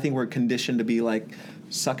 I think we're conditioned to be like,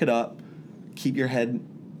 suck it up, keep your head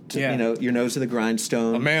your nose to the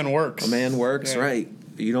grindstone. A man works, yeah. Right?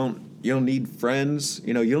 You don't need friends.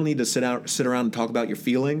 You don't need to sit around and talk about your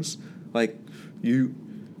feelings. Like, you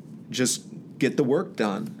just get the work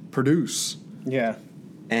done, produce. Yeah.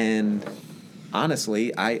 And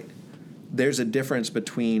honestly, there's a difference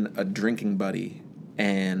between a drinking buddy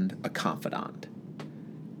and a confidant.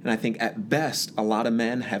 And I think at best, a lot of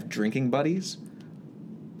men have drinking buddies,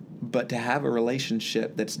 but to have a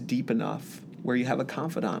relationship that's deep enough where you have a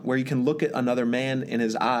confidant, where you can look at another man in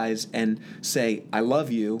his eyes and say, I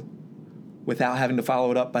love you, without having to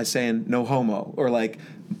follow it up by saying no homo or like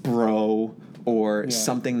bro or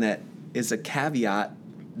something that is a caveat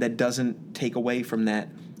that doesn't take away from that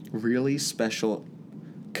really special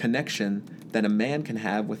connection that a man can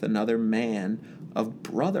have with another man of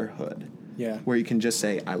brotherhood. Yeah. Where you can just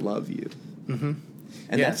say, I love you. Mm-hmm.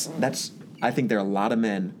 And that's I think there are a lot of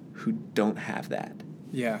men who don't have that.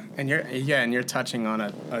 Yeah. And you're touching on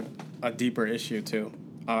a deeper issue too.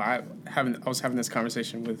 I was having this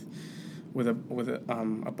conversation with a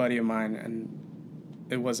buddy of mine, and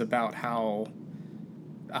it was about how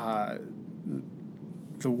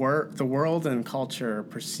the world and culture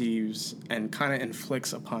perceives and kind of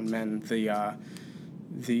inflicts upon men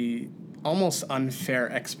the almost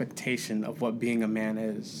unfair expectation of what being a man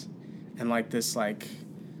is, and like this like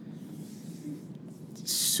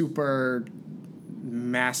super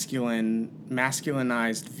masculinized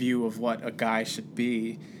view of what a guy should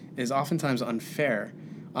be is oftentimes unfair,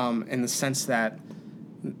 in the sense that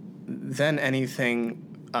then anything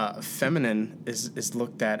feminine is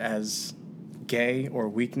looked at as gay or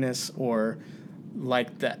weakness, or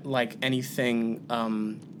like that, like anything,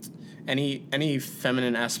 any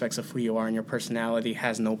feminine aspects of who you are and your personality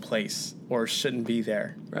has no place or shouldn't be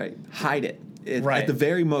there. Right. Hide it. Right. At the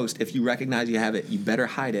very most, if you recognize you have it, you better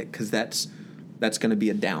hide it, because that's going to be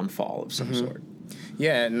a downfall of some sort.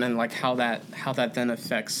 Yeah, and then like how that then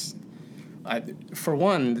affects, for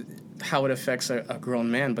one, how it affects a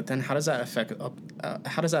grown man, but then how does that affect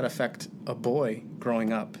a boy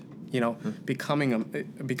growing up? You know, becoming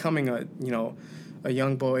a a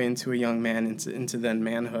young boy into a young man into then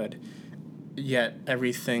manhood, yet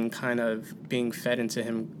everything kind of being fed into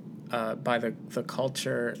him by the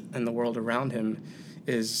culture and the world around him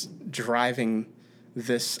is driving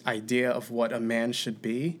this idea of what a man should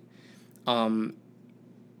be, and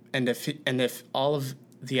if all of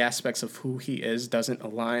the aspects of who he is doesn't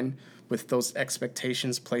align with those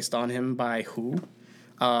expectations placed on him by who,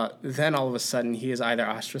 then all of a sudden he is either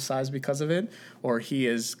ostracized because of it, or he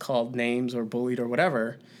is called names or bullied or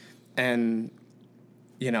whatever, and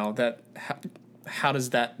that how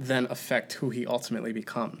does that then affect who he ultimately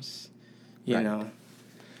becomes, you know?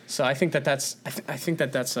 So I think that's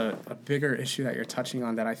a bigger issue that you're touching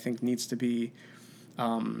on that I think needs to be.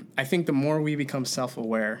 I think the more we become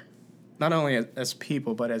self-aware, not only as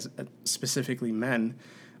people but as specifically men,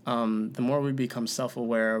 the more we become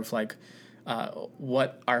self-aware of like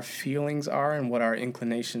what our feelings are and what our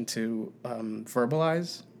inclination to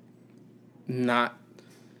verbalize, not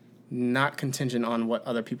contingent on what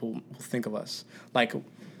other people will think of us. Like,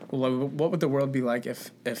 what would the world be like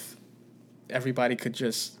if everybody could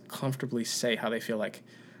just comfortably say how they feel? Like,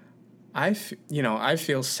 I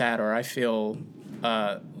feel sad, or I feel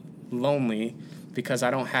lonely because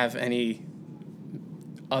I don't have any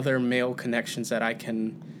other male connections that I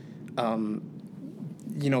can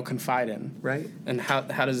confide in. Right. And how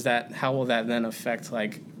will that then affect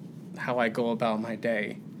like how I go about my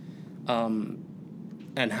day,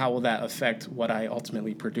 and how will that affect what I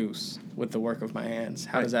ultimately produce with the work of my hands?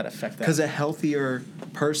 How does that affect that? Because a healthier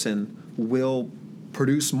person will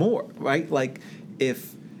produce more, right? Like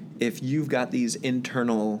if you've got these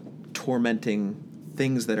internal tormenting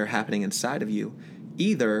things that are happening inside of you,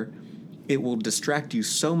 either it will distract you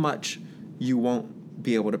so much you won't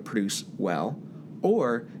be able to produce well,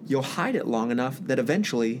 or you'll hide it long enough that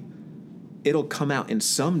eventually it'll come out in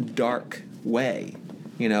some dark way,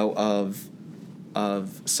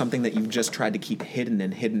 of something that you've just tried to keep hidden.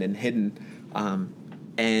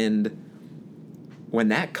 And when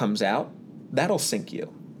that comes out, that'll sink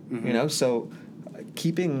you, So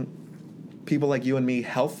keeping people like you and me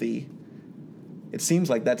healthy, it seems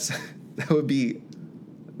like that would be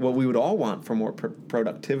what we would all want for more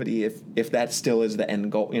productivity if that still is the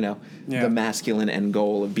end goal, the masculine end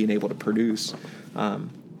goal of being able to produce.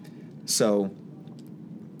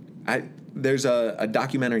 There's a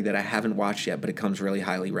documentary that I haven't watched yet, but it comes really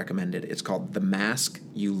highly recommended. It's called The Mask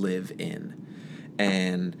You Live In.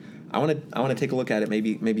 And I want to take a look at it.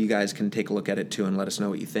 Maybe you guys can take a look at it too and let us know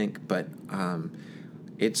what you think. But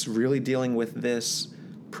it's really dealing with this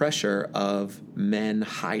pressure of men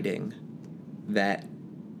hiding that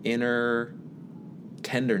inner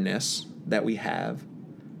tenderness that we have,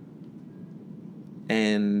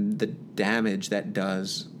 and the damage that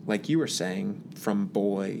does, like you were saying, from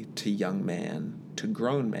boy to young man to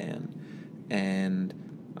grown man, and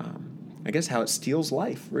I guess how it steals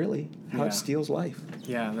life, really. How it steals life.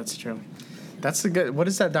 Yeah, that's true. That's a good. What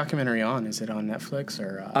is that documentary on? Is it on Netflix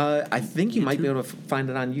or? I think you might be able to find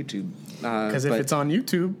it on YouTube. Because if it's on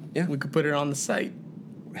YouTube, we could put it on the site.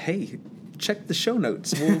 Hey, check the show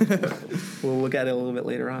notes. We'll look at it a little bit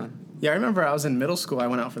later on. Yeah, I remember I was in middle school. I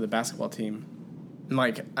went out for the basketball team. And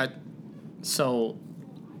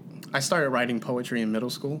I started writing poetry in middle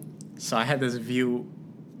school. So I had this view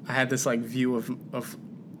of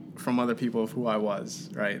from other people of who I was,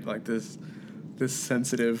 right? Like this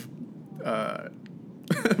sensitive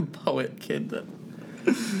poet kid that.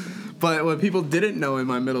 But what people didn't know in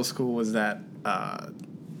my middle school was that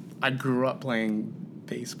I grew up playing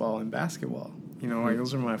baseball and basketball. Like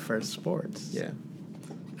those were my first sports. Yeah.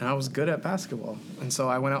 And I was good at basketball. And so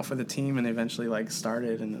I went out for the team and eventually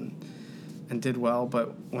started and did well.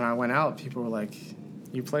 But when I went out, people were like,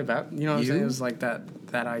 you play bat? You know what I'm saying? It was like that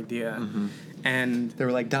idea. Mm-hmm. And they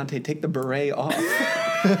were like, Dante, take the beret off.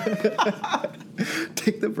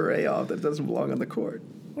 Take the beret off. That doesn't belong on the court.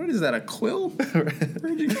 What is that, a quill?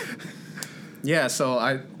 Yeah, so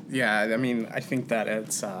I think that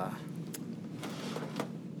it's,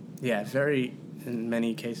 very, in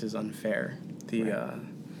many cases, unfair.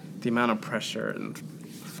 The amount of pressure and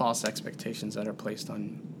false expectations that are placed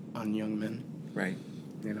on young men. Right.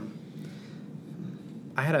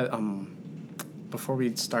 I had before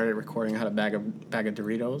we started recording, I had a bag of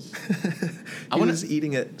Doritos. I was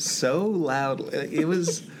eating it so loudly. It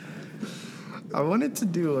was... I wanted to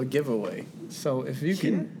do a giveaway. So if you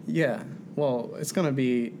can... Yeah. Well, it's going to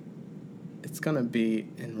be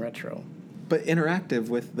in retro. But interactive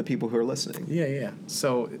with the people who are listening. Yeah.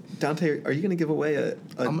 So... Dante, are you going to give away a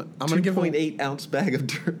 2.8 ounce bag of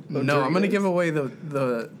Doritos? No, I'm going to give away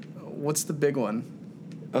the... What's the big one?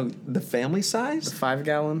 Oh, the family size? The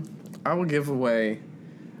 5-gallon? I will give away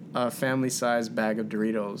a family-sized bag of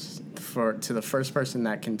Doritos to the first person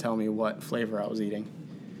that can tell me what flavor I was eating.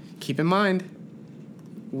 Keep in mind,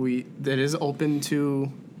 that is open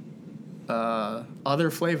to other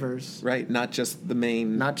flavors. Right, not just the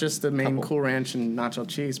main couple. Cool Ranch and nacho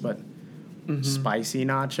cheese, but spicy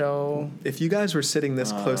nacho. If you guys were sitting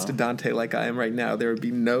this close to Dante like I am right now, there would be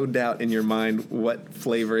no doubt in your mind what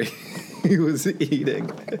flavor he was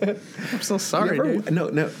eating. I'm so sorry, dude.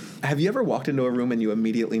 No. Have you ever walked into a room and you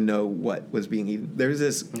immediately know what was being eaten? There's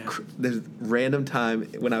this random time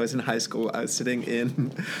when I was in high school. I was sitting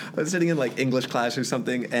in like English class or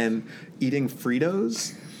something and eating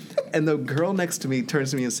Fritos, and the girl next to me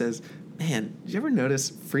turns to me and says, "Man, did you ever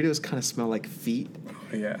notice Fritos kind of smell like feet?"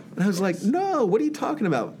 Yeah. And I was like, "No, what are you talking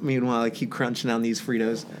about?" Meanwhile, I keep crunching on these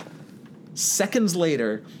Fritos. Seconds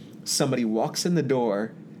later, somebody walks in the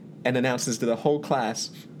door and announces to the whole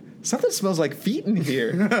class, "Something smells like feet in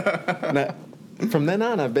here." From then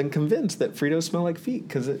on, I've been convinced that Fritos smell like feet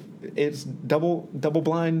because it's double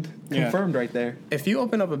blind confirmed right there. If you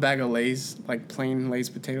open up a bag of Lay's, like plain Lay's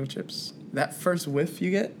potato chips, that first whiff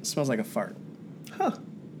you get smells like a fart. Huh.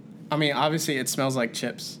 I mean, obviously it smells like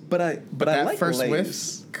chips. But I that like first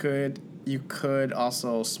Lay's. whiff you could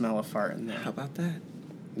also smell a fart in there. How about that?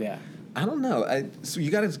 Yeah. I don't know. So you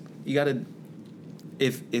gotta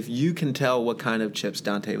if you can tell what kind of chips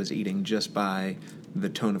Dante was eating just by the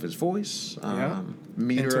tone of his voice,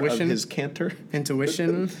 meter Intuition. of his canter.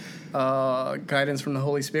 Intuition, guidance from the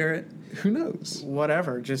Holy Spirit. Who knows?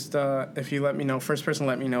 Whatever. Just if you let me know, first person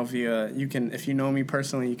let me know via, if you know me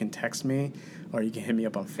personally, you can text me or you can hit me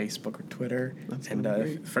up on Facebook or Twitter.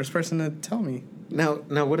 And first person to tell me. Now,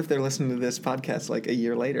 what if they're listening to this podcast like a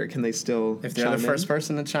year later? Can they still If they're the first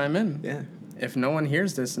person to chime in. Yeah. If no one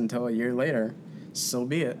hears this until a year later, so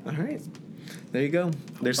be it. All right. There you go.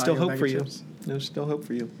 There's still hope for you. There's still hope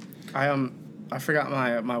for you. I forgot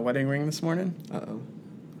my wedding ring this morning. Uh-oh.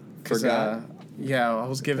 Forgot? I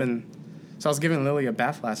was giving Lily a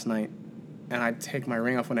bath last night, and I take my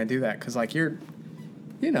ring off when I do that because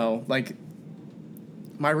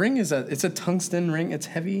my ring it's a tungsten ring. It's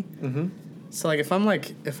heavy. Mm-hmm. So if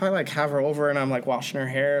I have her over and I'm washing her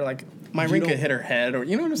hair, my ring could hit her head, or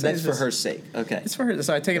you know what I'm saying. That's for her sake. Okay. It's for her.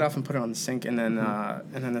 So I take it off and put it on the sink, and then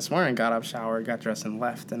this morning got up, showered, got dressed, and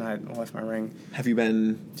left, and I left my ring. Have you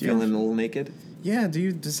been feeling a little naked? Yeah.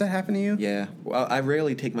 Does that happen to you? Yeah. Well, I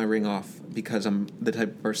rarely take my ring off because I'm the type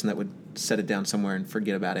of person that would set it down somewhere and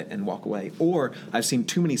forget about it and walk away. Or I've seen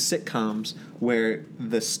too many sitcoms where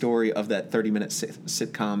the story of that 30-minute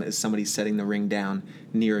sitcom is somebody setting the ring down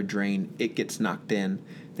near a drain. It gets knocked in.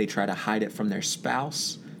 They try to hide it from their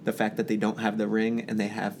spouse, the fact that they don't have the ring, and they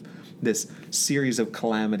have this series of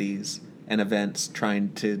calamities and events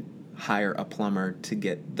trying to hire a plumber to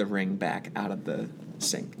get the ring back out of the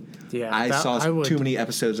sink. Yeah, I saw too many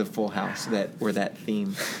episodes of Full House that were that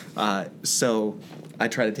theme. So I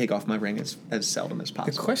try to take off my ring as seldom as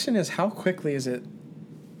possible. The question is, how quickly does it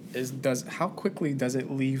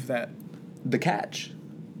leave that? The catch.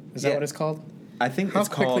 Is that what it's called? I think it's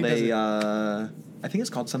called a I think it's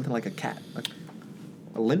called something like a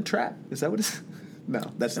lint trap. Is that what it's?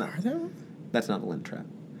 No, that's not. Are there? That's not a lint trap.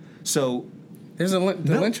 So There's the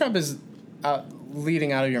lint trap is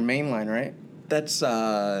leading out of your main line, right? that's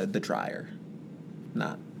the dryer,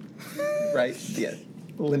 not right. Yeah,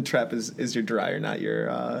 lint trap is your dryer, not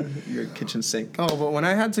your kitchen sink. Oh, but when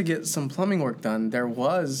I had to get some plumbing work done, there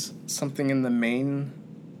was something in the main.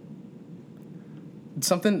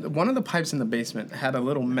 One of the pipes in the basement had a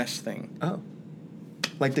little mesh thing. Oh,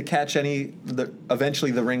 like to catch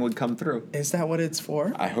eventually the ring would come through. Is that what it's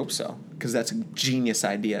for? I hope so, because that's a genius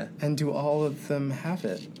idea. And do all of them have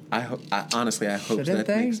it? Honestly, I hope Shouldn't that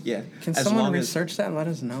they? makes, yeah. Can As someone long research that and let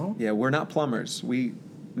us know? Yeah, we're not plumbers.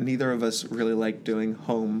 Neither of us really like doing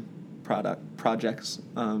home projects,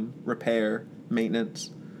 repair,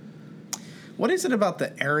 maintenance. What is it about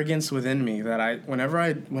the arrogance within me that whenever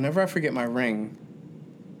I forget my ring,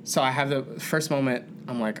 so I have the first moment,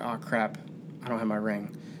 I'm like, oh crap, I don't have my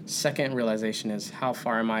ring. Second realization is, how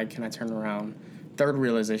far am I? Can I turn around? Third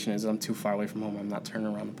realization is, I'm too far away from home. I'm not turning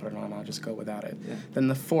around to put it on. I'll just go without it. Yeah. Then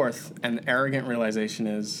the fourth and arrogant realization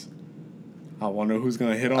is, I wonder who's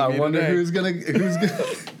gonna hit on me today. I wonder who's gonna.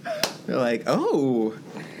 They're like, oh,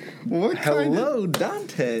 hello,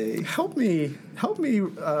 Dante. Help me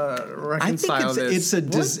reconcile I think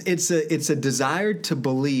it's a desire to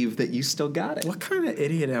believe that you still got it. What kind of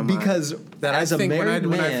idiot am I? Because that as I think a married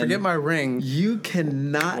when I man, forget my ring, you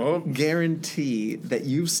cannot guarantee that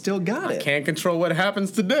you've still got it. I can't control what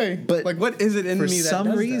happens today. But like, what is it in me that some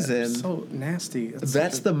does reason, that? So nasty.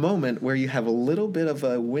 That's the moment where you have a little bit of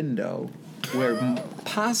a window where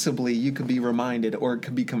possibly you could be reminded or it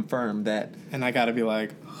could be confirmed that. And I got to be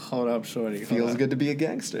like, hold up, shorty. Feels good to be a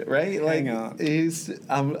gangster, right? Hang on.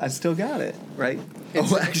 I still got it, right?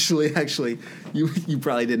 Actually, you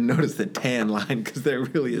probably didn't notice the tan line because there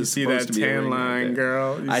really is supposed to be a ring. See that tan line,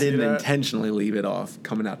 girl? I didn't intentionally leave it off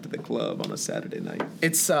coming out to the club on a Saturday night.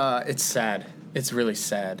 It's sad. It's really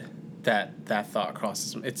sad that thought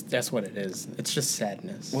crosses me. That's what it is. It's just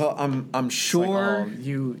sadness. Well, I'm sure. Like,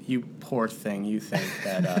 oh, you poor thing. You think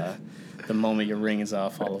that the moment your ring is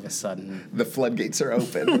off, all of a sudden the floodgates are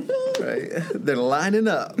open. Right? They're lining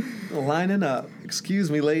up. Excuse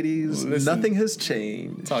me, ladies. Listen, nothing has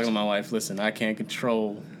changed. Talking to my wife. Listen, I can't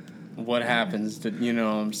control what happens. You know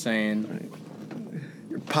what I'm saying? Right.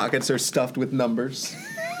 Your pockets are stuffed with numbers.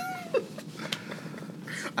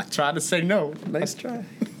 I tried to say no. Nice try.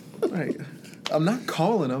 Right. I'm not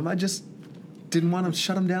calling them. I just didn't want to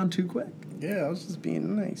shut them down too quick. Yeah, I was just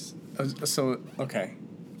being nice. Okay.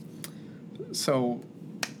 So,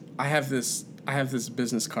 I have this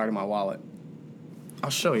business card in my wallet.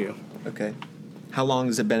 I'll show you. Okay. How long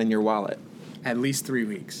has it been in your wallet? At least 3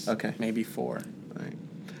 weeks. Okay. Maybe 4. All right.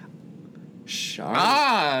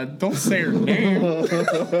 Charlotte. Don't say her name. Oh,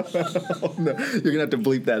 no. You're going to have to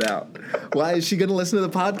bleep that out. Why? Is she going to listen to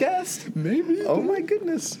the podcast? Maybe. Oh, my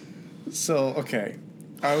goodness. So, okay.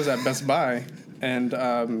 I was at Best Buy, and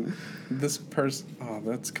this person... Oh,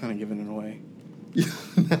 that's kind of giving it away.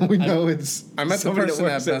 Now we know it's... I met the person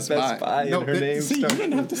at Best Buy. No, her name see, you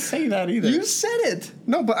didn't have to say that either. You said it.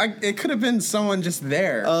 No, but it could have been someone just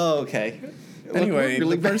there. Oh, okay. Anyway,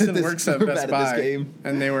 really the person works at Best Buy,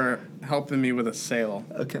 and they were helping me with a sale.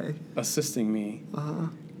 Okay. Assisting me. Uh-huh.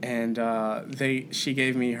 And she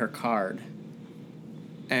gave me her card.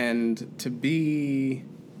 And to be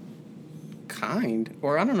kind,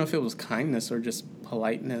 or I don't know if it was kindness or just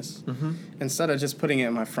politeness, instead of just putting it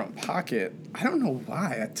in my front pocket, I don't know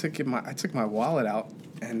why I took my wallet out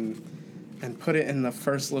and put it in the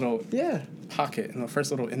first little pocket, in the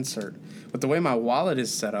first little insert. But the way my wallet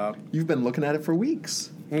is set up, you've been looking at it for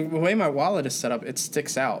weeks. The way my wallet is set up, it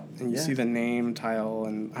sticks out, and you see the name, title,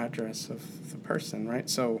 and address of the person, right?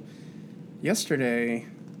 So yesterday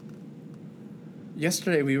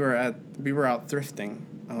we were out thrifting.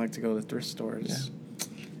 I like to go to thrift stores.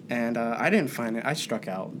 Yeah. And I didn't find it. I struck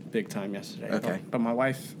out big time yesterday. Okay. But my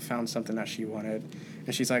wife found something that she wanted,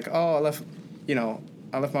 and she's like, "Oh, I left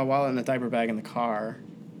my wallet in a diaper bag in the car.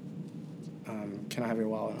 Can I have your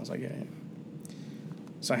wallet?" And I was like, "Yeah."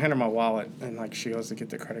 So I hand her my wallet, and she goes to get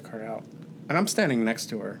the credit card out, and I'm standing next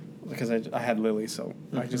to her because I had Lily, so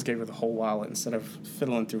I just gave her the whole wallet instead of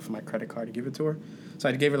fiddling through for my credit card to give it to her. So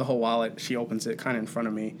I gave her the whole wallet. She opens it kind of in front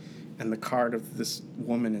of me, and the card of this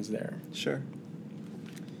woman is there. Sure.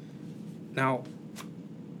 Now,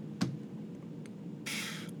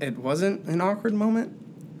 it wasn't an awkward moment.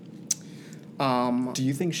 Do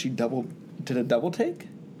you think she did a double take?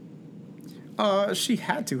 She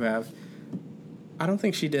had to have. I don't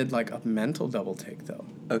think she did a mental double take though.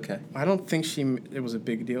 Okay. I don't think it was a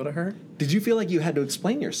big deal to her. Did you feel like you had to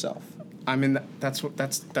explain yourself? I'm in that's what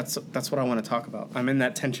I want to talk about. I'm in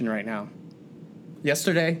that tension right now.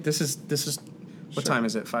 Yesterday, this is what Sure. time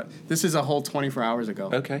is it? 5. This is a whole 24 hours ago.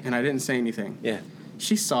 Okay. And I didn't say anything. Yeah.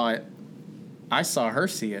 She saw it. I saw her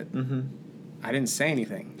see it. Mm-hmm. I didn't say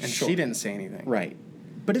anything, and Sure. she didn't say anything. Right.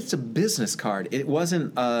 But it's a business card. It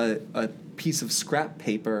wasn't a piece of scrap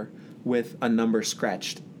paper with a number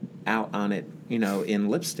scratched out on it, in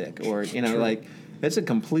lipstick or, True. like, it's a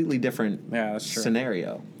completely different Yeah, that's true.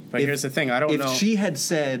 scenario. But here's the thing, I don't know. If she had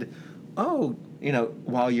said, oh,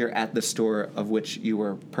 while you're at the store of which you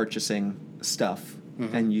were purchasing stuff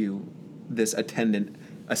Mm-hmm. and this attendant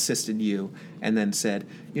assisted you and then said,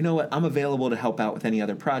 you know what, I'm available to help out with any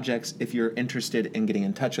other projects. If you're interested in getting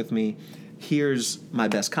in touch with me, here's my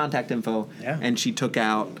best contact info. Yeah. And she took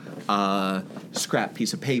out a scrap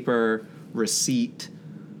piece of paper, receipt,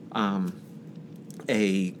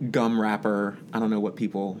 a gum wrapper. I don't know what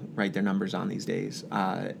people write their numbers on these days.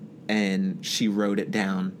 And she wrote it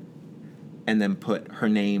down and then put her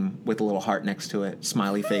name with a little heart next to it,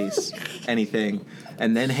 smiley face, anything,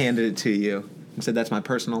 and then handed it to you and said, that's my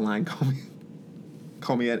personal line.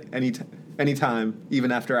 Call me at any time,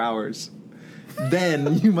 even after hours.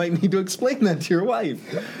 Then you might need to explain that to your wife.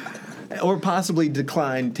 Or possibly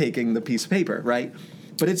decline taking the piece of paper, right?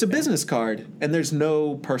 But it's a business card, and there's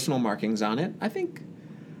no personal markings on it. I think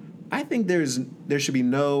there should be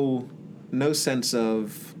no sense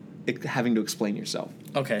of having to explain yourself.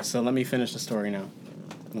 Okay, so let me finish the story now.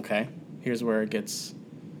 Okay? Here's where I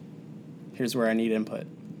need input.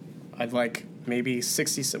 I'd like maybe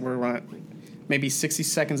 60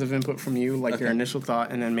 seconds of input from you, like your Okay. initial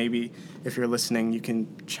thought, and then maybe if you're listening, you can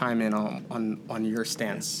chime in on your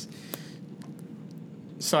stance.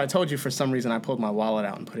 So I told you for some reason I pulled my wallet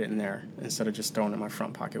out and put it in there instead of just throwing it in my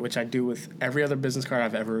front pocket, which I do with every other business card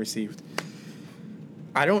I've ever received.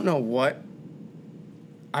 I don't know what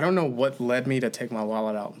led me to take my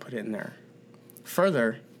wallet out and put it in there.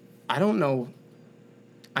 Further, I don't know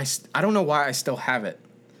why I still have it.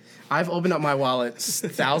 I've opened up my wallet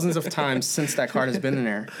thousands of times since that card has been in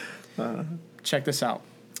there. Check this out.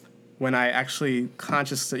 When I actually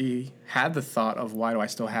consciously had the thought of why do I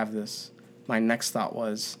still have this, my next thought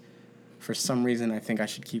was, for some reason, I think I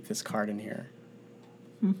should keep this card in here.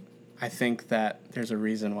 I think that there's a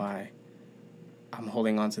reason why I'm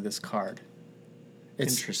holding on to this card.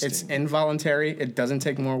 It's involuntary. It doesn't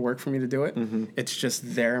take more work for me to do it. Mm-hmm. It's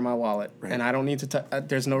just there in my wallet, Right. and I don't need to.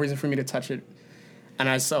 There's no reason for me to touch it. And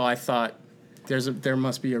I thought there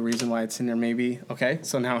must be a reason why it's in there. Maybe okay.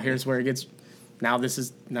 So now here's where it gets. Now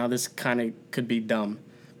this kind of could be dumb.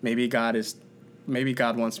 Maybe God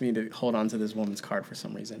wants me to hold on to this woman's card for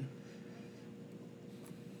some reason.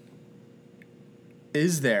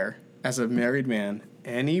 Is there, as a married man,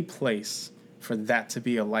 any place for that to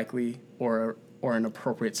be a likely or an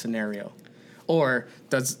appropriate scenario? Or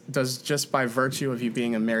does just by virtue of you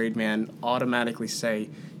being a married man automatically say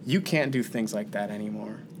you can't do things like that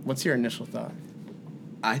anymore? What's your initial thought?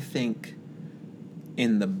 I think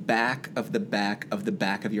in the back of the back of the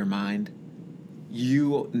back of your mind,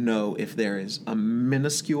 you know if there is a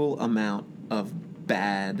minuscule amount of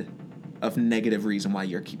negative reason why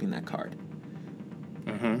you're keeping that card.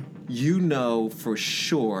 Mm-hmm. You know for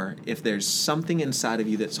sure if there's something inside of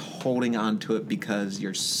you that's holding on to it because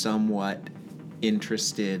you're somewhat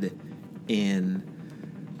interested in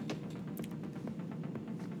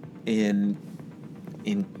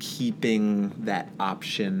keeping that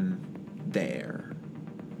option there.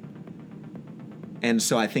 And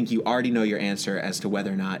so I think you already know your answer as to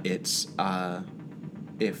whether or not it's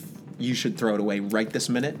if you should throw it away right this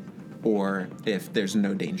minute or if there's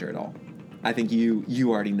no danger at all. I think you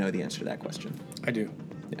already know the answer to that question. I do.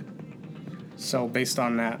 Yeah. So based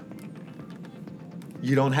on that,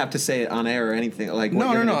 You don't have to say it on air or anything like what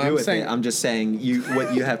No, you're no, gonna no, do I'm with saying- it. I'm just saying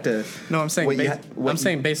what you have to. no, I'm saying what you what you-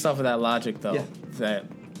 saying based off of that logic though, Yeah.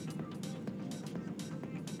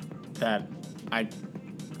 that I,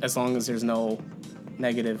 as long as there's no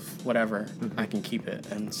negative whatever, I can keep it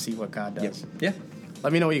and see what God Yep. does. Yeah.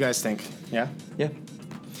 Let me know what you guys think. Yeah? Yeah.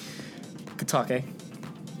 Good talk, eh?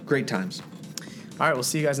 Great times. All right, we'll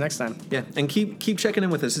see you guys next time. Yeah, and keep checking in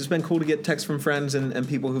with us. It's been cool to get texts from friends and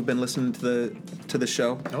people who've been listening to the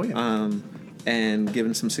show. Oh, yeah. And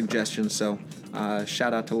giving some suggestions. So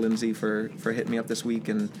shout out to Lindsay for hitting me up this week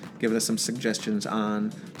and giving us some suggestions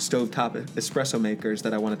on stovetop espresso makers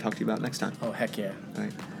that I want to talk to you about next time. Oh, heck yeah. All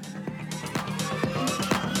right.